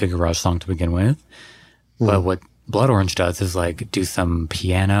like a UK garage song to begin with. But what Blood Orange does is like do some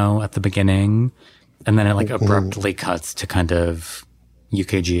piano at the beginning, and then it like abruptly cuts to kind of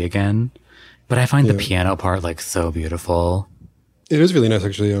UKG again. But I find the piano part like so beautiful. It is really nice,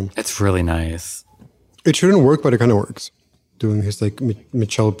 actually. It's really nice. It shouldn't work, but it kind of works. Doing his like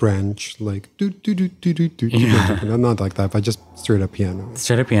Michelle Branch, like do do do do do do. Not like that, but just straight up piano.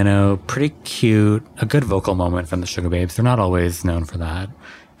 Straight up piano, pretty cute. A good vocal moment from the Sugar Babes. They're not always known for that,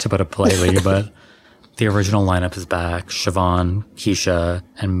 to put it politely, but the original lineup is back. Siobhan, Keisha,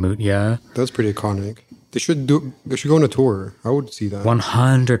 and Mutya. That's pretty iconic. They should go on a tour. I would see that.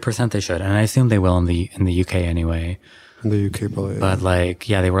 100% they should, and I assume they will in the UK anyway. In the UK, probably. But like,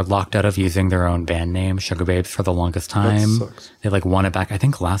 yeah, they were locked out of using their own band name, Sugar Babes, for the longest time. That sucks. They like won it back, I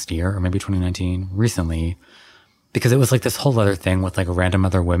think last year or maybe 2019, recently, because it was like this whole other thing with like random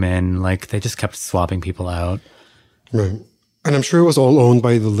other women. Like they just kept swapping people out. Right. And I'm sure it was all owned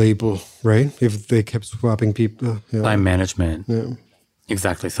by the label, right? If they kept swapping people. Yeah. By management. Yeah.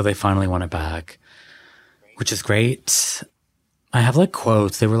 Exactly. So they finally won it back, which is great. I have like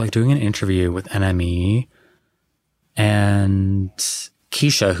quotes. They were like doing an interview with NME, and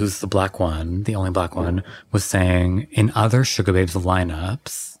Keisha, who's the black one, the only black one, was saying in other Sugar Babes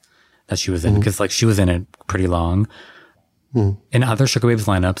lineups that she was in, because like she was in it pretty long. In other Sugar Babes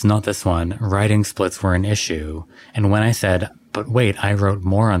lineups, not this one, writing splits were an issue. And when I said, but wait, I wrote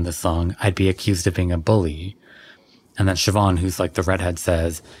more on this song, I'd be accused of being a bully. And then Siobhan, who's like the redhead,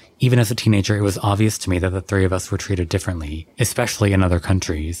 says, even as a teenager, it was obvious to me that the three of us were treated differently, especially in other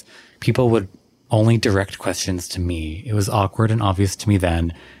countries. People would only direct questions to me. It was awkward and obvious to me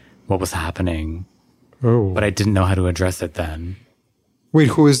then what was happening. Oh. But I didn't know how to address it then. Wait,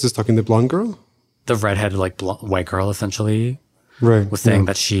 who is this talking? The blonde girl? The redhead, like white girl, essentially, Right. was saying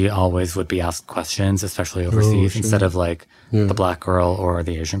that she always would be asked questions, especially overseas, instead of like the black girl or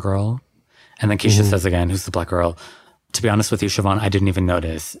the Asian girl. And then Keisha says again, who's the black girl, to be honest with you, Siobhan, I didn't even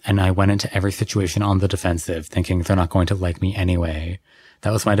notice. And I went into every situation on the defensive, thinking they're not going to like me anyway.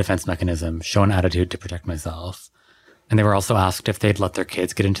 That was my defense mechanism, show an attitude to protect myself. And they were also asked if they'd let their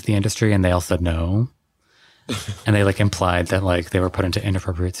kids get into the industry, and they all said no. And they like implied that like they were put into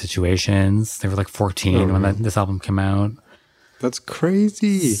inappropriate situations. They were like 14 when this album came out. That's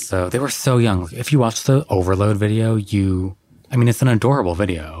crazy. So they were so young. If you watch the Overload video, I mean, it's an adorable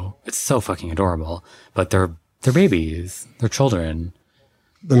video. It's so fucking adorable. But they're babies. They're children.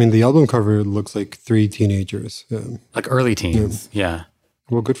 I mean, the album cover looks like 3 teenagers. Like early teens. Yeah.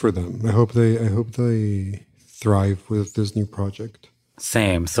 Well, good for them. I hope they thrive with this new project.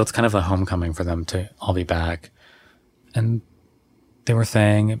 Same. So it's kind of a homecoming for them to all be back. And they were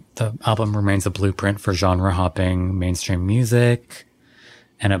saying the album remains a blueprint for genre hopping mainstream music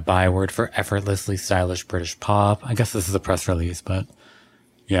and a byword for effortlessly stylish British pop. I guess this is a press release, but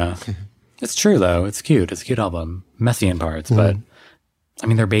yeah. It's true though. It's cute. It's a cute album. Messy in parts, but I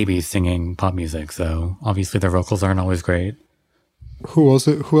mean, they're babies singing pop music, so obviously their vocals aren't always great. Who else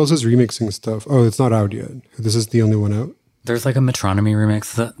is remixing stuff? Oh, it's not out yet. This is the only one out. There's like a Metronomy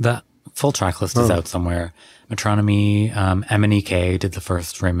remix. The full track list is out somewhere. Metronomy, MNEK did the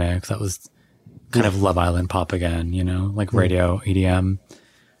first remix. That was kind of Love Island pop again, you know, like radio, EDM.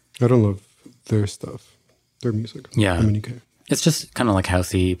 I don't love their stuff, their music. Yeah. MNEK. It's just kind of like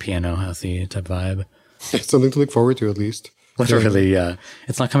housey, piano housey type vibe. It's something to look forward to, at least. Literally, yeah.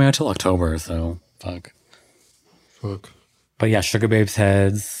 It's not coming out till October, so fuck. But yeah, Sugar Babes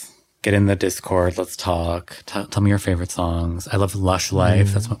heads, get in the Discord, let's talk. Tell me your favorite songs. I love Lush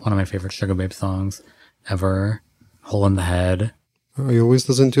Life. That's one of my favorite Sugar Babes songs ever. Hole in the Head. I always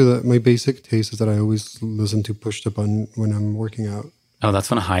listen to that. My basic taste is that I always listen to Push the Button when I'm working out. Oh, that's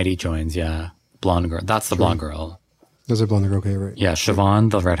when Heidi joins, yeah. blonde girl. That's the blonde girl. There's a blonde girl. Okay, right. Yeah,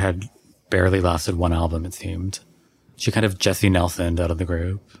 Siobhan, the redhead, barely lasted one album, it seemed. She kind of Jessie Nelson'd out of the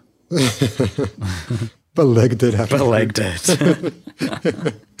group. But legged it after. But legged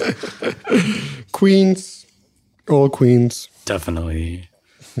it. Queens. All queens. Definitely.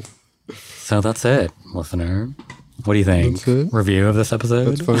 So that's it, listener. What do you think? That's it. Review of this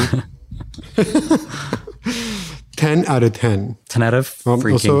episode? That's fine. 10 out of 10. 10 out of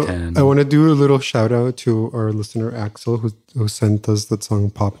freaking Also, 10. I want to do a little shout out to our listener Axel, who sent us that song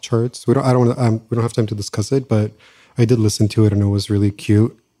 "Pop Charts." We don't have time to discuss it, but I did listen to it and it was really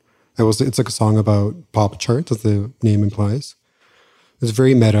cute. It's like a song about pop charts, as the name implies. It's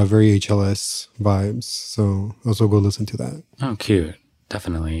very meta, very HLS vibes. So also go listen to that. Oh, cute.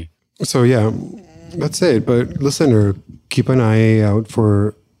 Definitely. So yeah, that's it. But listener, keep an eye out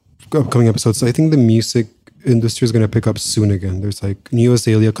for upcoming episodes. I think the music industry is going to pick up soon again. There's like new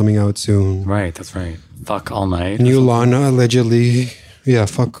Azalea coming out soon. Right, that's right. Fuck All Night. New Lana allegedly. Yeah,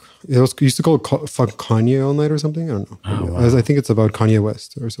 fuck. It used to call fuck Kanye All Night or something. I don't know. Oh, wow. I think it's about Kanye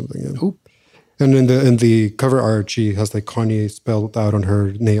West or something. Yeah. Oop. And in the cover art, she has like Kanye spelled out on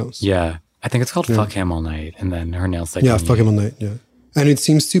her nails. Yeah. I think it's called Fuck Him All Night. And then her nails say Yeah, Kanye. fuck him all night. Yeah. And it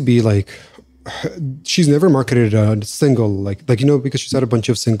seems to be like she's never marketed a single like because she's had a bunch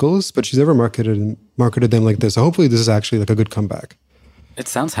of singles, but she's never marketed them like this. So hopefully this is actually like a good comeback. It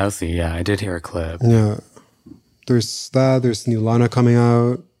sounds housey. Yeah, I did hear a clip. Yeah. There's that. There's new Lana coming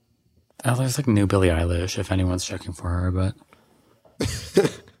out. Oh, there's like new Billie Eilish, if anyone's checking for her, but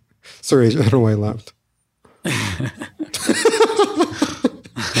Sorry, I don't know why I laughed.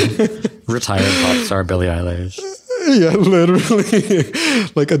 retired pop star Billie Eilish. Yeah, literally.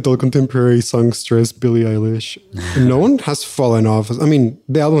 Like adult contemporary songstress Billie Eilish. No one has fallen off. I mean,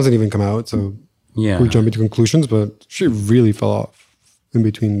 the album hasn't even come out, so Yeah. we jump into conclusions, but she really fell off in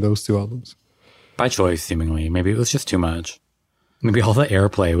between those two albums. By choice, seemingly. Maybe it was just too much. Maybe all the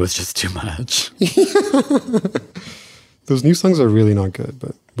airplay was just too much. Those new songs are really not good,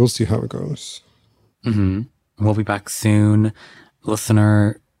 but we'll see how it goes. We'll be back soon.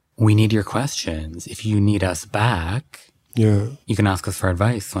 Listener, we need your questions. If you need us back, Yeah. you can ask us for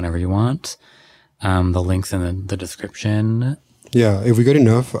advice whenever you want. The link's in the description. Yeah, if we get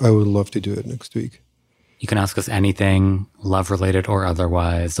enough, I would love to do it next week. You can ask us anything, love-related or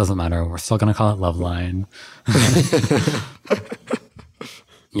otherwise. Doesn't matter. We're still going to call it Love Line.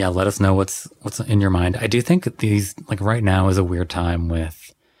 Yeah, let us know what's in your mind. I do think these, like right now is a weird time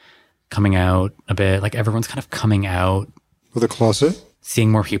with coming out a bit. Like everyone's kind of coming out, With a closet? seeing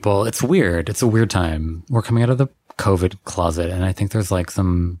more people. It's weird. It's a weird time. We're coming out of the COVID closet. And I think there's like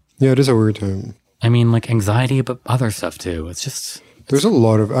some, Yeah, it is a weird time. I mean, like anxiety, but other stuff too. It's just, I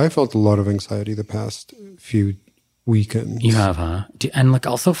felt a lot of anxiety the past few weekends. you have, huh? And like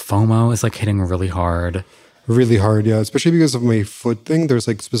also FOMO is like hitting really hard. Really hard, yeah. Especially because of my foot thing. There's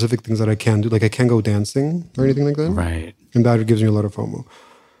like specific things that I can't do. Like I can't go dancing or anything like that. Right. And that gives me a lot of FOMO.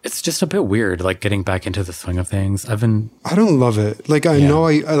 It's just a bit weird, like getting back into the swing of things. I don't love it. Like I know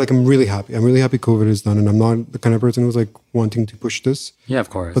I'm really happy. I'm really happy COVID is done, and I'm not the kind of person who's like wanting to push this. yeah, of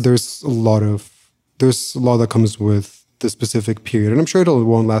course. But there's a lot that comes with the specific period. And I'm sure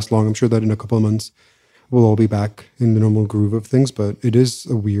won't last long. I'm sure that in a couple of months we'll all be back in the normal groove of things, but it is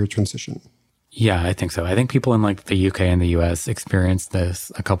a weird transition. Yeah, I think so. I think people in like the UK and the US experienced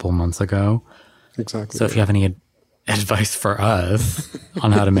this a couple months ago. Exactly. So if you have any advice for us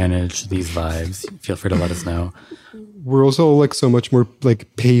on how to manage these vibes, feel free to let us know. We're also like so much more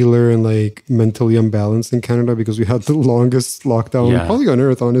like paler and like mentally unbalanced in Canada because we had the longest lockdown probably on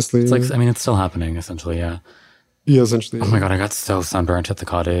earth, honestly. It's like, I mean, it's still happening essentially. Yeah. Yeah, essentially. Oh my God, I got so sunburnt at the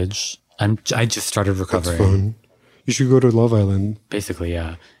cottage. I just started recovering. That's fun. You should go to Love Island. Basically,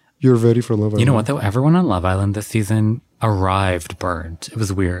 yeah. You're ready for Love Island. You know what though? Everyone on Love Island this season arrived burnt. It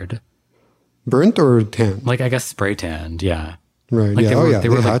was weird. Burnt or tan? Like I guess spray tanned. Yeah. Right. Like Yeah. they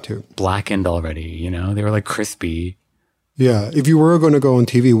were had like to. blackened already. You know, they were like crispy. Yeah. If you were going to go on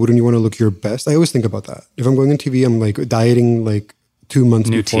TV, wouldn't you want to look your best? I always think about that. If I'm going on TV, I'm like dieting like 2 months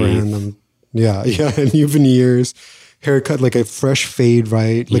New beforehand. teeth. Yeah. New veneers, haircut, like a fresh fade,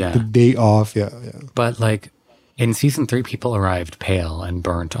 right? Like the day off. Yeah. But like in season 3, people arrived pale and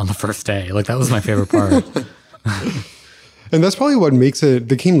burnt on the first day. Like that was my favorite part. And that's probably what makes it,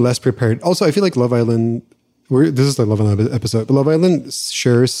 they came less prepared. Also, I feel like Love Island, this is the Love Island episode, but Love Island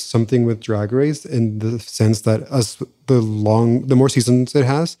shares something with Drag Race in the sense that as the more seasons it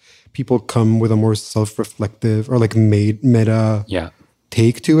has, people come with a more self-reflective or like meta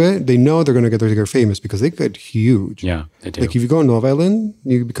take to it. They know they're going to get famous because they get huge. Yeah, they do. Like if you go on Love Island,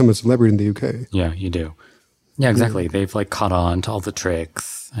 you become a celebrity in the UK. Yeah, you do. Yeah, exactly. They've like caught on to all the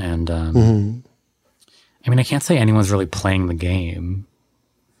tricks and I mean, I can't say anyone's really playing the game.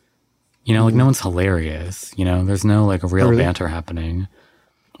 You know, like no one's hilarious. You know, there's no like real really? banter happening.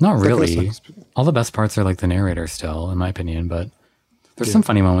 Not That kinda really. sucks. All the best parts are like the narrator still, in my opinion, but there's some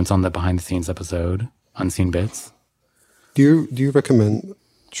funny moments on the behind the scenes episode, unseen bits. Do you recommend?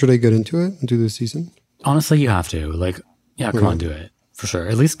 Should I get into it and do this season? Honestly, you have to. Like, yeah, come on, do it. For sure.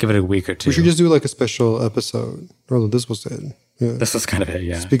 At least give it a week or two. We should just do like a special episode. Or this was it. Yeah. This was kind of it,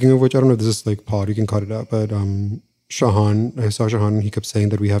 yeah. Speaking of which, I don't know if this is like pod, you can cut it out, but Shahan, I saw Shahan and he kept saying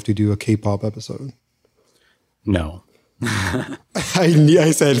that we have to do a K-pop episode. No.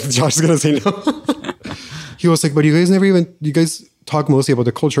 I said Josh is gonna say no. He was like, but you guys talk mostly about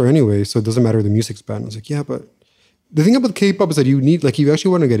the culture anyway, so it doesn't matter the music's bad. I was like, yeah, but the thing about K-pop is that you need, like, if you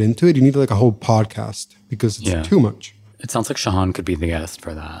actually want to get into it, you need like a whole podcast because it's too much. It sounds like Shahan could be the guest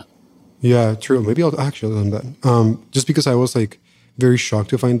for that. Yeah, true. Maybe I'll actually do that. Just because I was like very shocked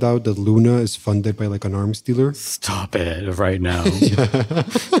to find out that Luna is funded by like an arms dealer. Stop it right now.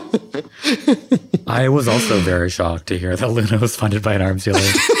 I was also very shocked to hear that Luna was funded by an arms dealer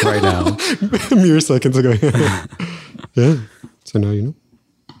right now. Mere seconds ago. Yeah. So now you know.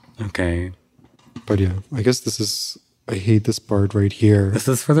 Okay. But yeah, I guess I hate this part right here. This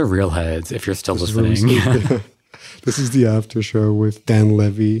is for the real heads, if you're still This is listening. really stupid. This is the after show with Dan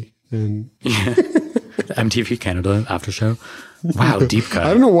Levy and The MTV Canada after show. Wow, deep cut. I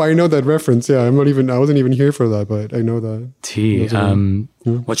don't know why I know that reference. Yeah, I wasn't even here for that, but I know that. T.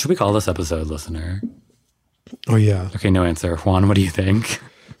 What should we call this episode, listener? Oh yeah. Okay, no answer. Juan, what do you think?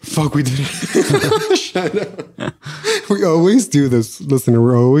 Fuck, we did it. Shut up. We always do this, listener.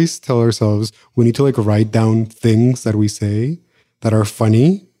 We always tell ourselves we need to like write down things that we say that are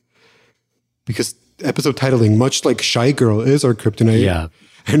funny because episode titling, much like Shy Girl, is our kryptonite. Yeah.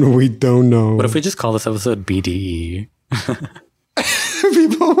 And we don't know. What if we just call this episode BDE?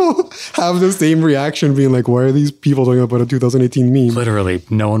 People will have the same reaction being like, why are these people talking about a 2018 meme? Literally,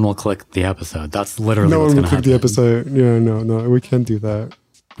 no one will click the episode. That's literally No what's one going will to click happen. the episode. Yeah, no, we can't do that.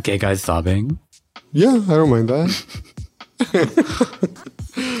 Gay guys sobbing. Yeah, I don't mind that.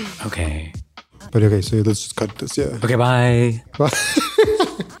 Okay. But okay, so let's just cut this. Yeah. Okay, bye.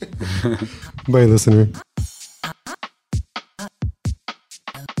 Bye, listener.